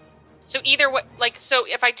 So either what, so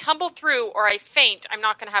if I tumble through or I faint, I'm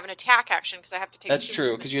not going to have an attack action because I have to take. That's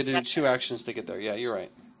true, because you had to do 2 actions to get there. Yeah, you're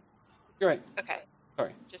right. You're right. Okay.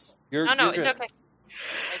 Sorry. No, you're it's good. okay.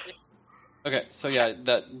 Okay, so yeah,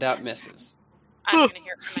 that misses. I'm going to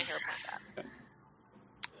hear a point that.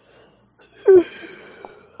 Okay.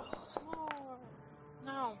 Small.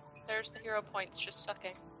 No, there's the hero points just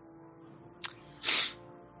sucking.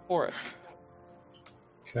 Auric.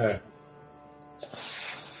 Okay.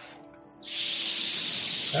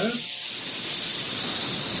 That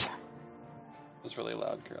was really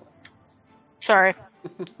loud, Carol. Sorry.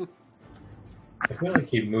 I feel like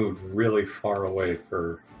he moved really far away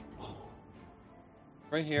for...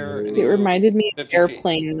 Right here. It reminded me of 50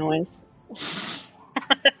 airplane feet. noise.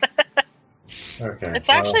 Okay. It's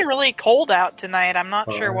actually really cold out tonight. I'm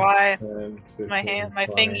not sure why. 10, 15, My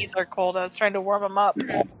 20, fingies are cold. I was trying to warm them up.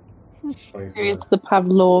 25, Maybe it's the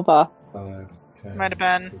Pavlova. 5, 10, Might have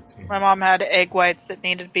been. 15. My mom had egg whites that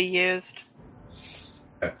needed to be used.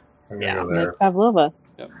 I'm gonna Yeah. go Like there. Pavlova.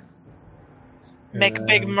 Make a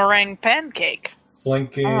big And meringue pancake.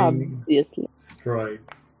 flanking Obviously. strike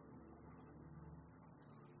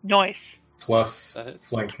Nice. plus That hits.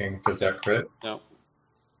 flanking. Does that crit? No.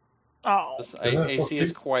 Oh. This Isn't it AC plus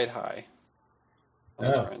is 2? quite high. On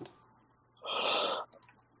this Oh. friend.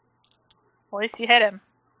 At least you hit him.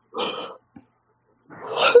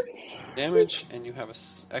 Damage, and you have an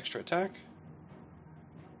extra attack.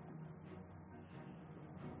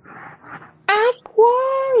 Ask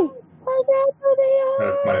why! Find out who they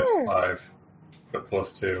are! Minus 5, but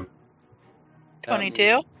plus 2.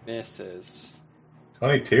 22? Misses.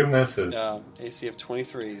 22 misses. Yeah, AC of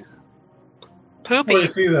 23. Poopy. More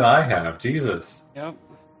AC than I have. Jesus. Yep.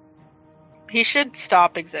 He should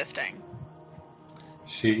stop existing.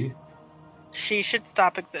 She. She should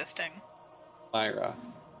stop existing. Myra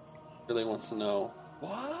really wants to know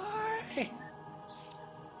why.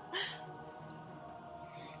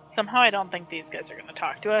 Somehow I don't think these guys are going to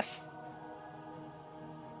talk to us.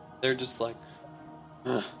 They're just like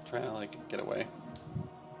trying to get away.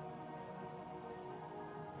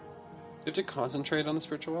 You have to concentrate on the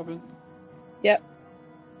spiritual weapon. Yep.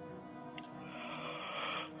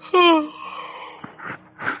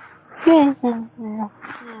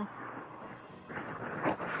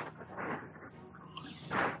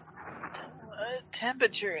 What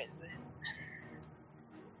temperature is it?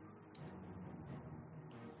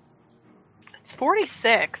 It's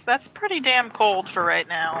 46. That's pretty damn cold for right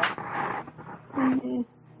now. Mhm.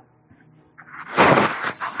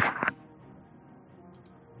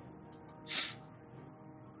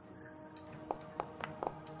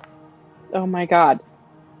 Oh my god.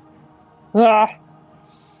 Ah.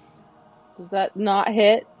 Does that not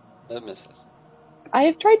hit? That misses. I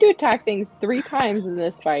have tried to attack things 3 times in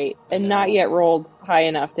this fight and not know. yet rolled high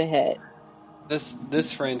enough to hit.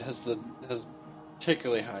 This friend has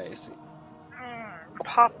particularly high AC.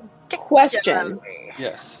 Question.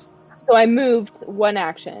 Yes. So I moved 1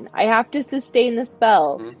 action. I have to sustain the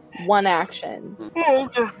spell Mhm. 1 action.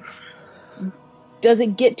 Does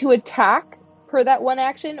it get to attack per that 1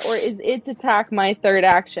 action, or is its attack my 3rd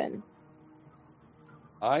action?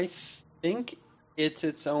 I think it's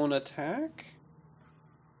its own attack.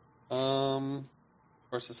 Of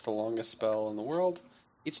course, it's the longest spell in the world.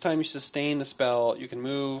 Each time you sustain the spell, you can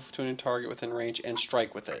move to a new target within range and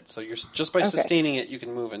strike with it. So you're just by sustaining it, you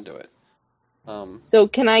can move into it. So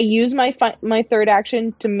can I use my 3rd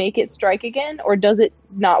action to make it strike again, or does it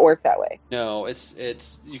not work that way? No,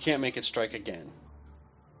 it's you can't make it strike again.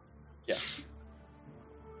 Yeah.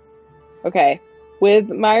 Okay. With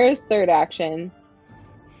Myra's 3rd action,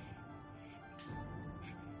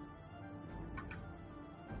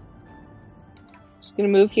 she's gonna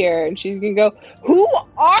move here and she's gonna go, "Who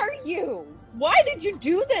are you? Why did you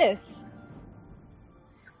do this?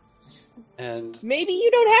 And Maybe you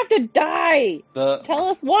don't have to die. the Tell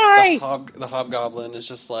us why." the hobgoblin is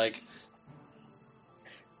just like,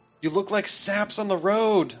 you look like saps on the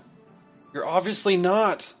road. You're obviously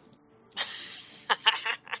not.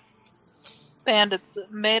 Bandits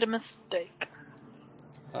made a mistake.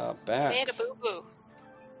 Bax. Made a boo-boo.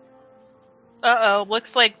 Uh-oh,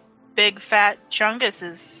 looks like big fat Chungus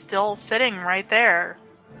is still sitting right there.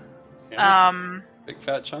 Yeah, big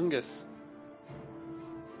fat Chungus.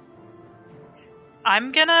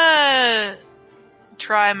 I'm gonna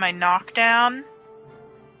try my knockdown.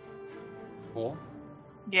 Cool.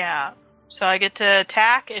 Yeah. So I get to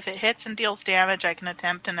attack. If it hits and deals damage, I can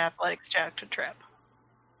attempt an athletics check to trip.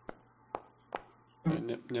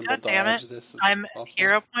 Nimble God damn dodge. it. This is I'm possible.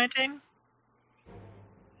 hero pointing.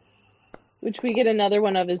 Which we get another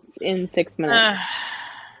one of is in 6 minutes.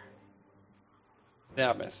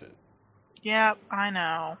 That misses. Yep, I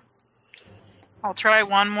know. I'll try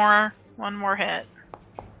one more hit.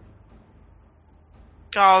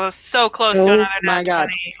 Oh, that's so close to another nat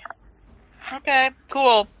 20. Okay,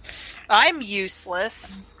 cool. I'm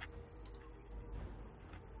useless.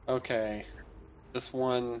 Okay. This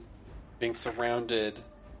one being surrounded.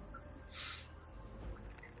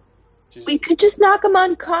 We could just knock him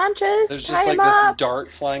unconscious. There's tie just like him this up.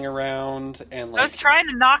 dart flying around, and like I was trying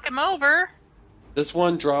to knock him over. this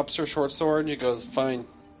one drops her short sword and she goes, "Fine.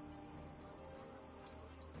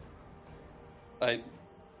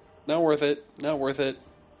 Not worth it. Not worth it."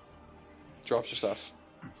 Drops her stuff.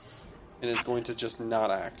 And is going to just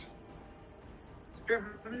not act. Strip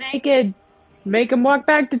him naked. Make him walk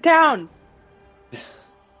back to town.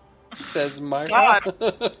 Says Myra.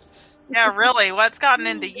 God. Yeah, really. What's gotten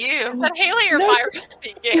into you? Is that Haley or Myra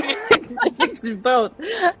speaking? It's both.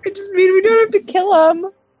 I just mean we don't have to kill him.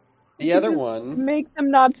 The other one. Make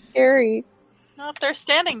them not scary. Well, if they're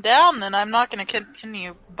standing down, then I'm not going to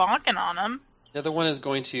continue bonking on them. The other one is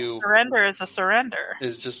going to... Surrender is a surrender.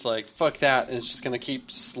 Is just like, fuck that, and it's just going to keep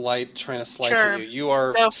trying to slice Sure. at you. You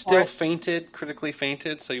are Go still for it. fainted, critically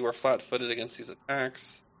fainted, so you are flat-footed against these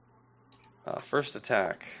attacks. First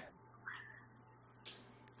attack.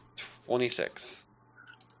 26.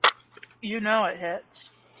 You know it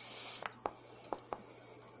hits.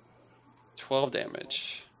 12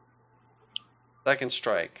 damage. Second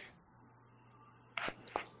strike.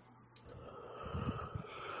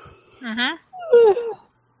 Mm-hmm.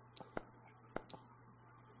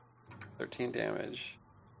 13 damage.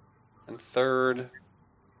 And third...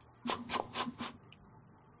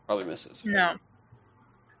 probably misses. No.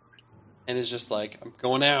 And is just like, I'm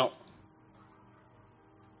going out.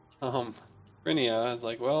 Brinia is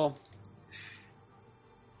like, well...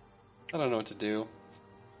 I don't know what to do.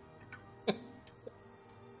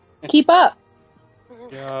 Keep up.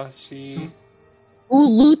 Yeah, she... Ooh,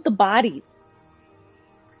 loot the bodies.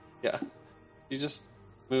 Yeah. She just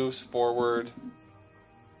moves forward.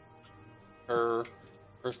 Her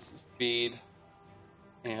speed.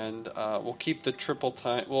 And we'll keep the triple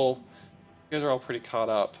time. Well, you guys are all pretty caught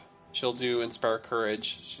up. She'll do Inspire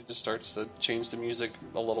Courage. She just starts to change the music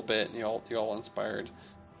a little bit, and you're all inspired.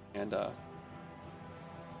 And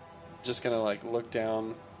just gonna like look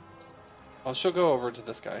down. Oh, she'll go over to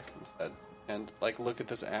this guy instead and like look at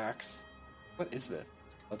this axe. What is this?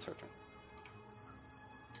 That's her turn.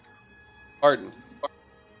 Arden.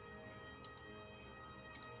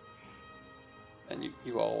 And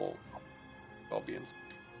you all be inspired.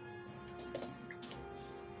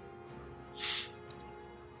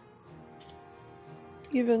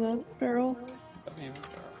 Even a barrel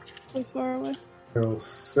so far away. They're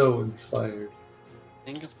so inspired. I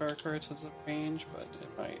think Inspire Courage has a range, but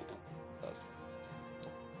it might. It does.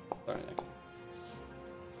 Sorry, next.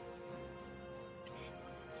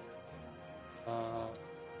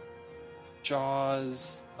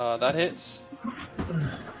 Jaws. That hits.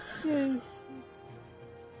 Yay.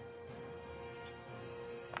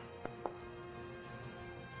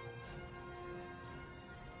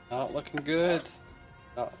 Not looking good.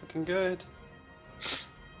 Not looking good.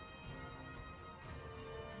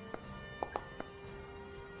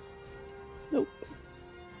 Nope.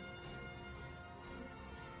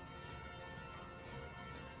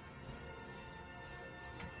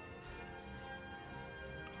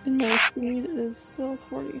 And my speed is still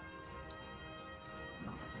 40.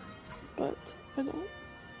 But I don't.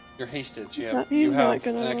 You're hasted. So He's you not have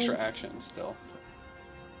gonna- an extra action still.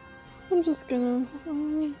 I'm just gonna.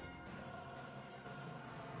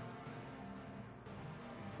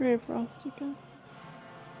 Ray of Frost again.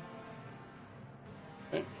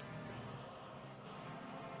 Okay.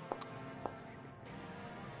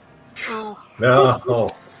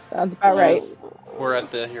 No. Sounds about right. We're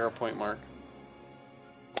at the hero point mark.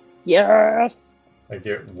 Yes. I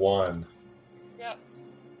get one. Yep.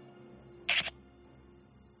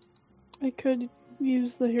 I could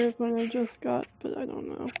use the hero point I just got, but I don't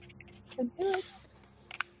know.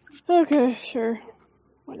 Okay, sure.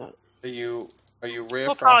 Why not? Are you ray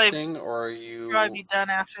We'll of probably- frosting or are you Probably be done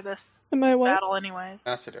after this Am I what? battle, anyways.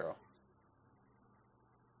 acid arrow?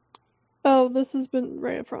 Oh, this has been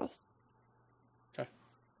Ray of Frost. Okay.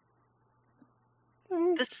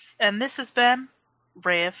 Oh, This has been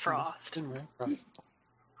Ray of Frost. Ray of Frost.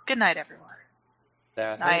 Good night, everyone.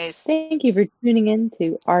 That Nice. Thank you for tuning in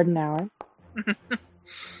to Arden Hour.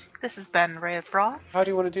 This has been Ray of Frost. How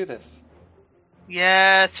do you want to do this?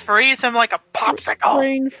 Yes, freeze him like a popsicle.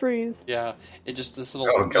 Brain freeze. Yeah, it just this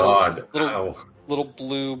little Oh God! little Ow. little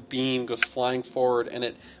blue beam goes flying forward and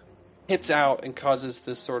it hits out and causes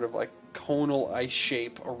this sort of like conal ice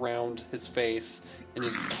shape around his face and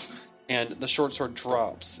just and the short sword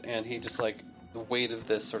drops, and he just like the weight of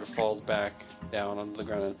this sort of falls back down onto the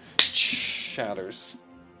ground and shatters.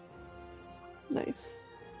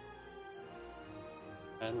 Nice.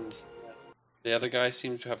 And the other guy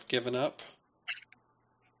seems to have given up.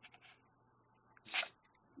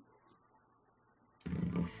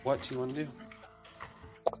 What do you want to do?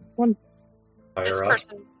 This Fire up.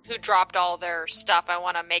 person who dropped all their stuff, I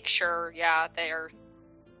want to make sure,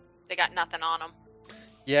 they got nothing on them.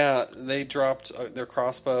 Yeah, they dropped their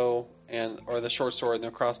crossbow or the short sword and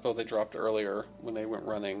their crossbow they dropped earlier when they went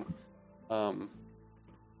running, or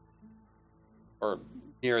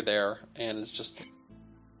near there, and it's just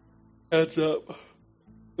heads up.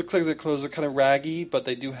 Looks like their clothes are kind of raggy, but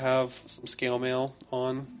they do have some scale mail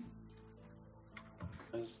on.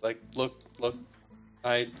 It's like, look,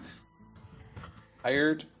 I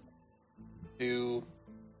hired to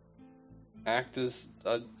act as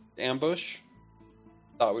an ambush.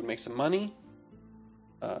 Thought we'd make some money.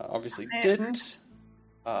 Obviously didn't.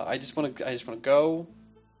 I just want to go.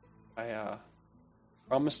 I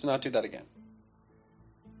promise to not do that again.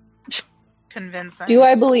 Convincing. Do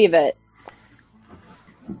I believe it?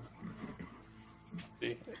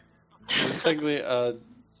 See, it's technically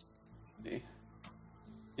see.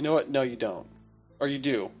 You know what? No, you don't, or you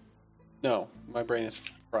do. No, my brain is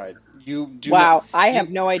fried. You do. Wow, I have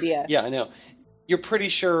no idea. Yeah, I know. You're pretty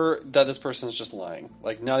sure that this person is just lying,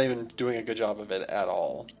 like not even doing a good job of it at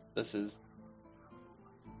all. This is.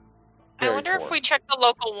 I wonder if we check the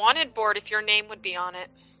local wanted board if your name would be on it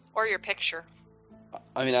or your picture.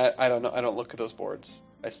 I mean, I don't know. I don't look at those boards.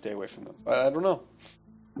 I stay away from them. I don't know.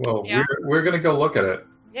 Well, Yeah. we're gonna go look at it.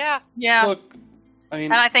 Yeah. Yeah. Look, I mean,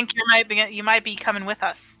 And I think you might be coming with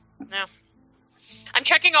us. No. I'm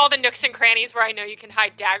checking all the nooks and crannies where I know you can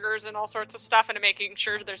hide daggers and all sorts of stuff, and making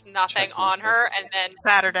sure there's nothing Checking on her, and then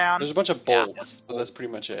Pat her down. there's a bunch of Yeah. bolts, but that's pretty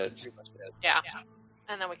much it. yeah,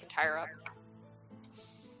 and then we can tie her up.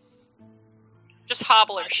 Just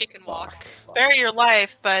hobble her; she can walk. Spare your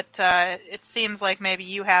life, but it seems like maybe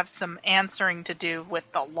you have some answering to do with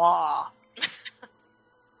the law.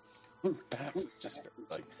 Perhaps just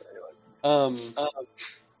like,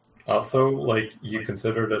 Also, like, you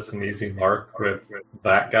considered us an easy mark with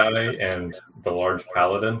that guy and the large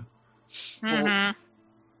paladin. Mm-hmm.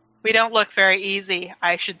 We don't look very easy,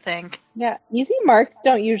 I should think. Yeah, easy marks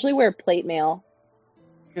don't usually wear plate mail.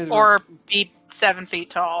 you guys Or be 7 feet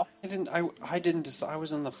tall. I didn't decide. I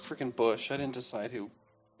was in the freaking bush. I didn't decide who was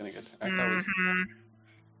gonna get attacked. That was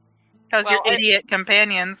Because Well, your idiot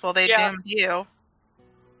companions, well, they Yeah. doomed you.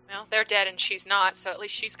 Well, they're dead and she's not, so at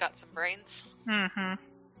least she's got some brains. Mm-hmm.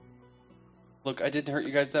 Look, I didn't hurt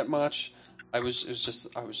you guys that much. I was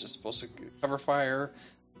just supposed to cover fire.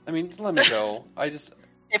 I mean, let me go.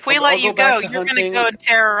 If we I'll let go you back go, to you're going to hunting. go and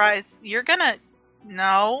terrorize. You're going to...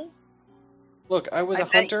 No. Look, I was a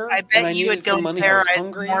bet- hunter, I and bet I you needed would go some and money. I was terrorize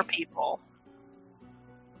hungry. more people.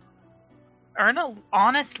 Earn an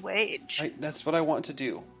honest wage. That's what I want to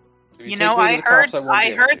do. If You take know, me to I the cops, heard won't be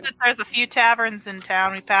able to. that there's a few taverns in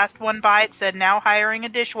town. We passed one by. It said, now hiring a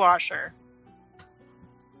dishwasher.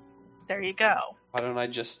 There you go. Why don't I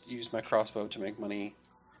just use my crossbow to make money?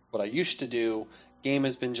 What I used to do. Game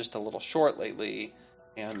has been just a little short lately,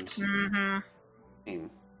 and Mm-hmm. I mean,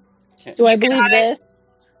 can't. Do I can believe hide- this?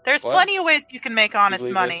 There's What? plenty of ways you can make honest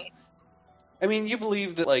believe money. I mean, you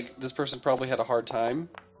believe that like this person probably had a hard time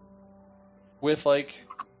with like.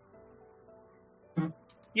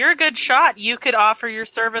 You're a good shot. You could offer your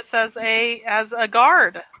service as a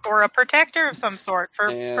guard or a protector of some sort for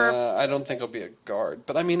I don't think I'll be a guard,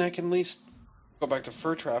 but I mean, I can at least go back to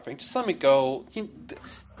fur trapping. Just let me go.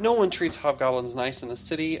 No one treats hobgoblins nice in the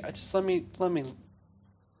city. Just let me.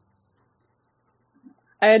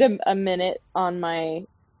 I had a minute on my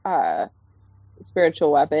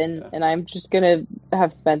spiritual weapon, Yeah. and I'm just gonna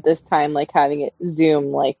have spent this time like having it zoom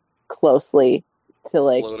like closely to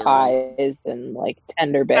like Float around. ties and like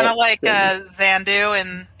tender bits. kind of like and- Zandu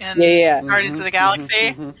in yeah. Guardians of the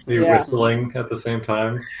Galaxy. You Yeah. whistling at the same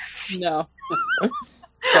time. No.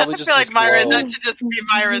 Probably I just feel like this Myra, glow. that should just be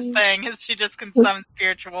Myra's thing, is she just can summon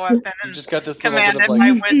spiritual weapon You and just got this little command bit it of by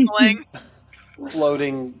like whistling.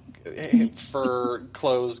 floating fur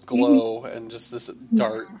clothes glow and just this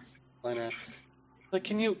dart liner. Like,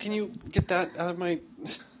 can you get that out of my?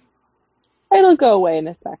 It'll go away in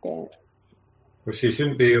a second. Well, she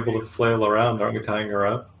shouldn't be able to flail around. Aren't we tying her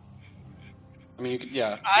up? I mean, you could,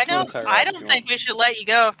 yeah. I you can don't. tie her I up if don't you think we should let you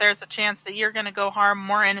go if there's a chance that you're going to go harm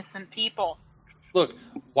more innocent people. want. Look,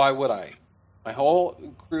 why would I? My whole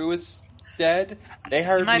crew is dead. They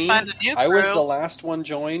hired You might me. find a new I was crew. the last one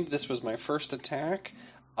joined. This was my first attack.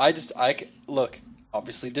 Look.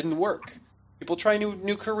 Obviously, didn't work. People try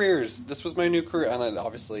new careers. This was my new career, and it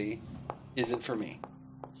obviously isn't for me.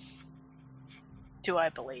 Do I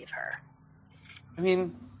believe her? I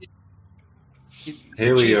mean,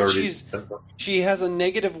 Haley she has a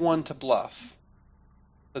 -1 to bluff,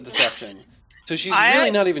 the deception. So she's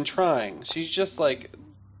really not even trying. She's just like,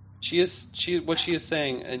 what she is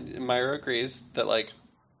saying, and Myra agrees that like,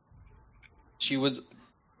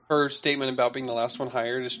 her statement about being the last one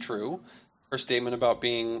hired is true. Her statement about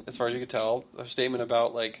being, as far as you could tell, her statement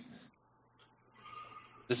about like,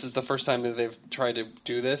 this is the first time that they've tried to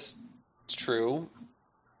do this, it's true.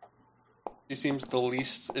 She seems the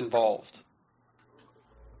least involved.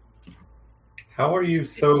 How are you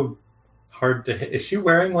so hard to hit? Is she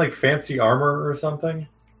wearing like fancy armor or something?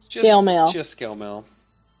 Scale mail. Just scale mail.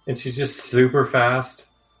 And she's just super fast?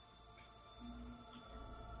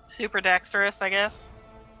 Super dexterous, I guess.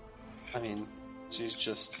 I mean, she's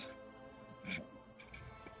just...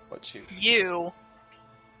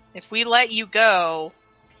 If we let you go,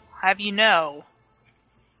 have you know,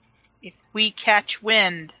 if we catch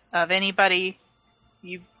wind of anybody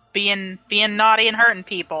you being naughty and hurting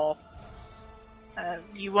people,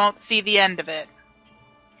 you won't see the end of it.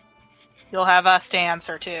 You'll have us to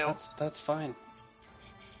answer to. That's fine.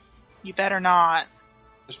 You better not.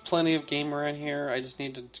 There's plenty of game around here. I just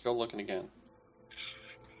need to go looking again.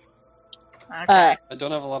 Okay. I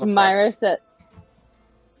don't have a lot of...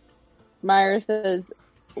 Myra says,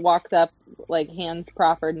 walks up, like, hands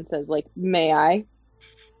proffered and says, like, may I?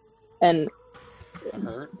 And,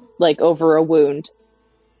 hurt? Like, over a wound.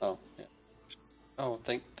 Oh, yeah. Oh,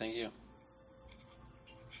 thank you.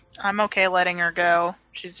 I'm okay letting her go.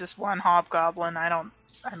 She's just one hobgoblin.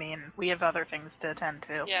 We have other things to attend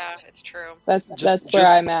to. Yeah, it's true. That's where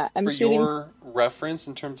I'm at. I'm shooting. For your reference,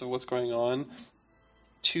 in terms of what's going on,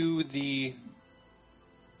 to the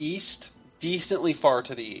east, decently far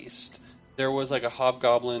to the east, there was like a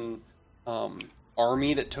hobgoblin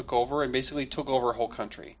army that took over and basically took over a whole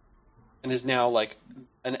country, and is now like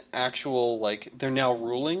an actual, like, they're now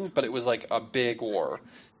ruling, but it was like a big war.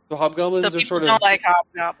 The hobgoblins are sort of... don't like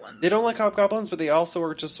hobgoblins. They don't like hobgoblins, but they also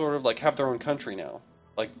are just sort of like have their own country now.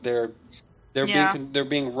 Like they're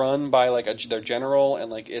being run by like their general, and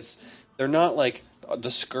like they're not like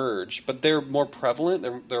the scourge, but they're more prevalent.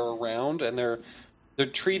 They're around, and they're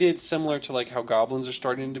treated similar to like how goblins are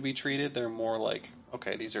starting to be treated. They're more like,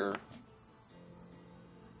 okay, these are...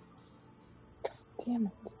 Damn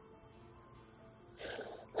it.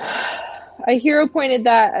 I hero pointed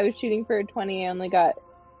that. I was shooting for a 20. I only got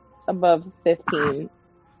above 15.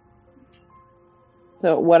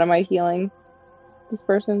 So what am I healing this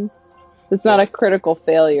person? It's not a critical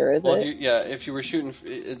failure, is it? If you were shooting,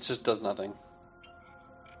 it just does nothing.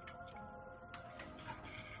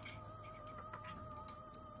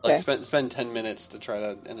 Like, spend 10 minutes to try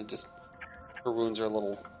to, and it just, her wounds are a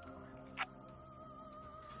little...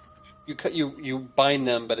 You bind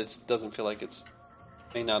them, but it doesn't feel like it's,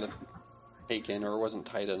 may not have taken, or wasn't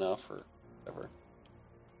tight enough, or whatever.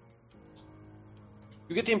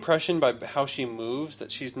 You get the impression by how she moves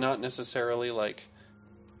that she's not necessarily like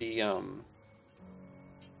the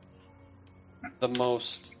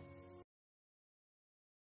most...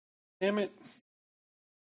 Damn it.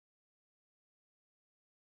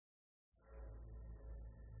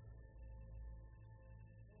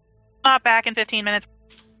 Not back in 15 minutes.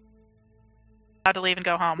 About to leave and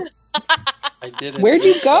go home. I did. Where'd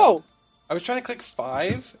you go? I was trying to click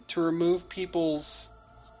 5 to remove people's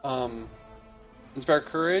Inspire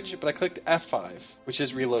Courage, but I clicked F5, which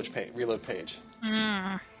is reload page.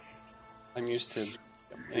 I'm used to...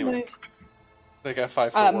 Anyway. Nice. Click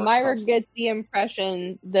F5 for work. Myra gets the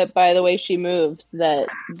impression that by the way she moves, that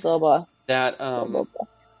blah blah. That, blah, blah, blah.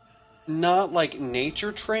 Not like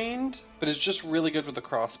nature trained, but is just really good with the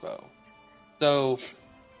crossbow. So,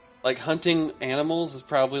 like, hunting animals is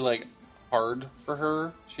probably like hard for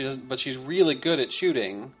her. But she's really good at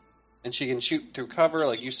shooting, and she can shoot through cover.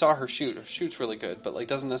 Like, you saw her shoot. Her shoot's really good, but like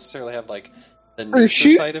doesn't necessarily have like the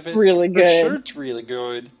nature side of it. Really good. Her shoot's really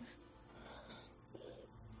good.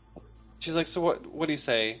 She's like, so what do you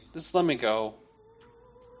say? Just let me go.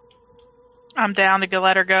 I'm down to go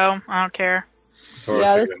let her go. I don't care.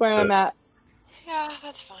 Yeah, that's where I'm at. Yeah,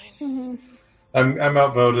 that's fine. Mm-hmm. I'm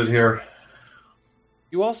outvoted here.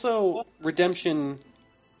 You also... Redemption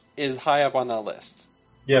is high up on that list.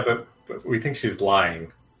 Yeah, but we think she's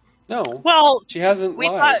lying. No. Well, she hasn't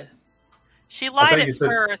lied. She lied at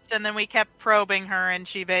first, and then we kept probing her, and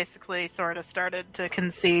she basically sort of started to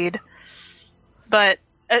concede. But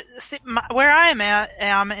where I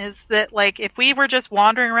am is that, like, if we were just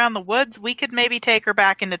wandering around the woods, we could maybe take her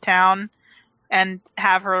back into town and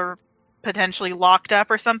have her potentially locked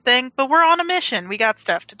up or something, but we're on a mission. We got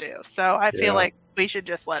stuff to do. So I feel Yeah. like we should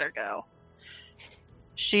just let her go.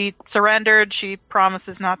 She surrendered. She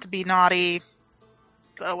promises not to be naughty.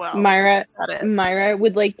 Oh well. Myra got it. Myra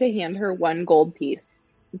would like to hand her 1 gold piece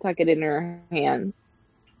and tuck it in her hands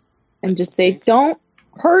and just say, Thanks. "Don't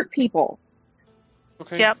hurt people.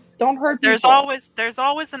 Okay. Yep. Don't hurt There's people."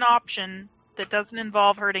 always an option that doesn't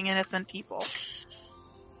involve hurting innocent people.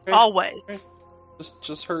 Okay. Always. Okay.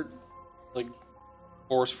 Just hurt, like,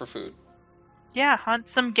 boars for food. Yeah, hunt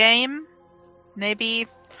some game. Maybe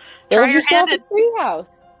Build try your yourself hand a treehouse.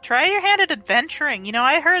 Try your hand at adventuring. You know,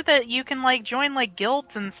 I heard that you can like join like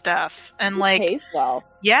guilds and stuff, and It like pays well.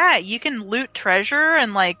 yeah, you can loot treasure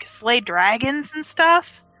and like slay dragons and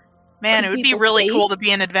stuff. Man, Keep it would be people really safe. cool to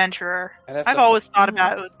be an adventurer. I'd have I've to- always thought Mhm.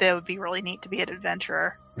 about it, that would be really neat to be an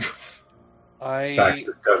adventurer. I Fax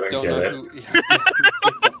just doesn't don't get know it. who. Yeah.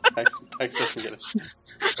 Tex doesn't get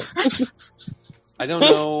it. I don't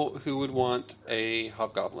know who would want a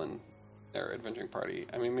hobgoblin their adventuring party.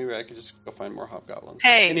 I mean, maybe I could just go find more hobgoblins.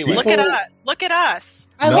 Hey, anyway, look at us! Look at us!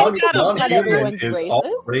 I Non- like that not non-human everyone's is races.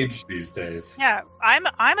 all rage these days. Yeah, I'm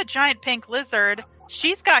a giant pink lizard.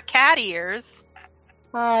 She's got cat ears.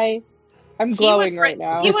 Hi. I'm glowing right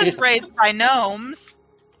now. He was raised by gnomes,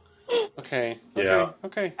 Okay. Yeah.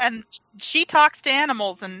 Okay. and she talks to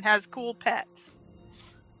animals and has cool pets.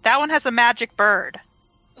 That one has a magic bird.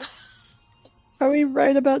 Are we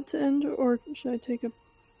right about to end, or should I take a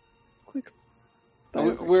quick?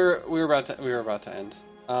 We're about to end.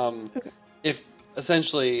 Okay. If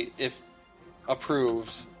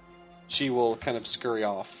approved, she will kind of scurry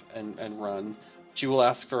off and run. She will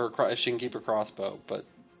ask for her if she can keep her crossbow, but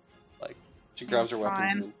like she grabs her That's weapons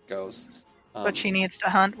fine. and then goes. But she needs to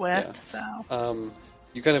hunt with, yeah. so.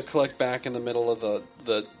 You kind of collect back in the middle of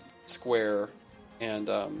the square, and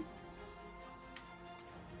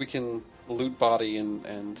we can loot body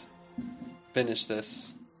and finish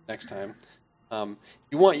this next time.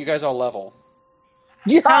 You guys all level.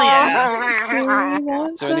 Yeah. Hell Do we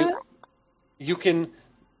want So that? you can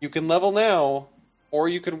level now, or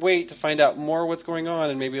you can wait to find out more what's going on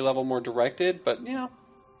and maybe level more directed. But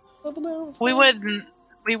level now. It's We fine.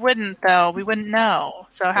 wouldn't though. We wouldn't know.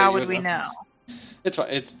 So how you would we wouldn't know? It's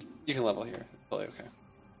fine. You can level here. It's totally okay.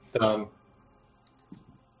 Done.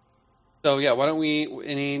 So yeah, why don't we?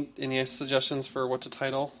 Any suggestions for what to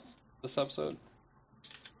title this episode?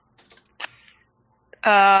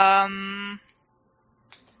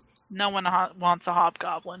 No one wants a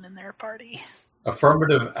hobgoblin in their party.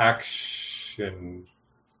 Affirmative action.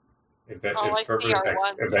 Oh, I see our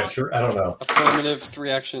ones. Adventure? I don't know. Affirmative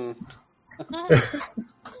 3-action.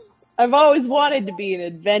 I've always wanted to be an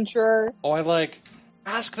adventurer. Oh, I like.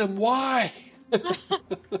 Ask them why. I'm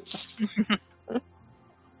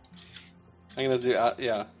gonna do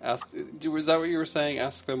ask. Is that what you were saying?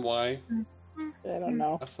 Ask them why. I don't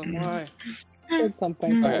know. Ask them why. Said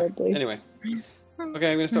something Okay. probably. Anyway.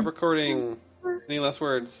 Okay, I'm gonna stop recording. Any last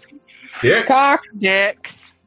words? Dicks? Cock. Dicks.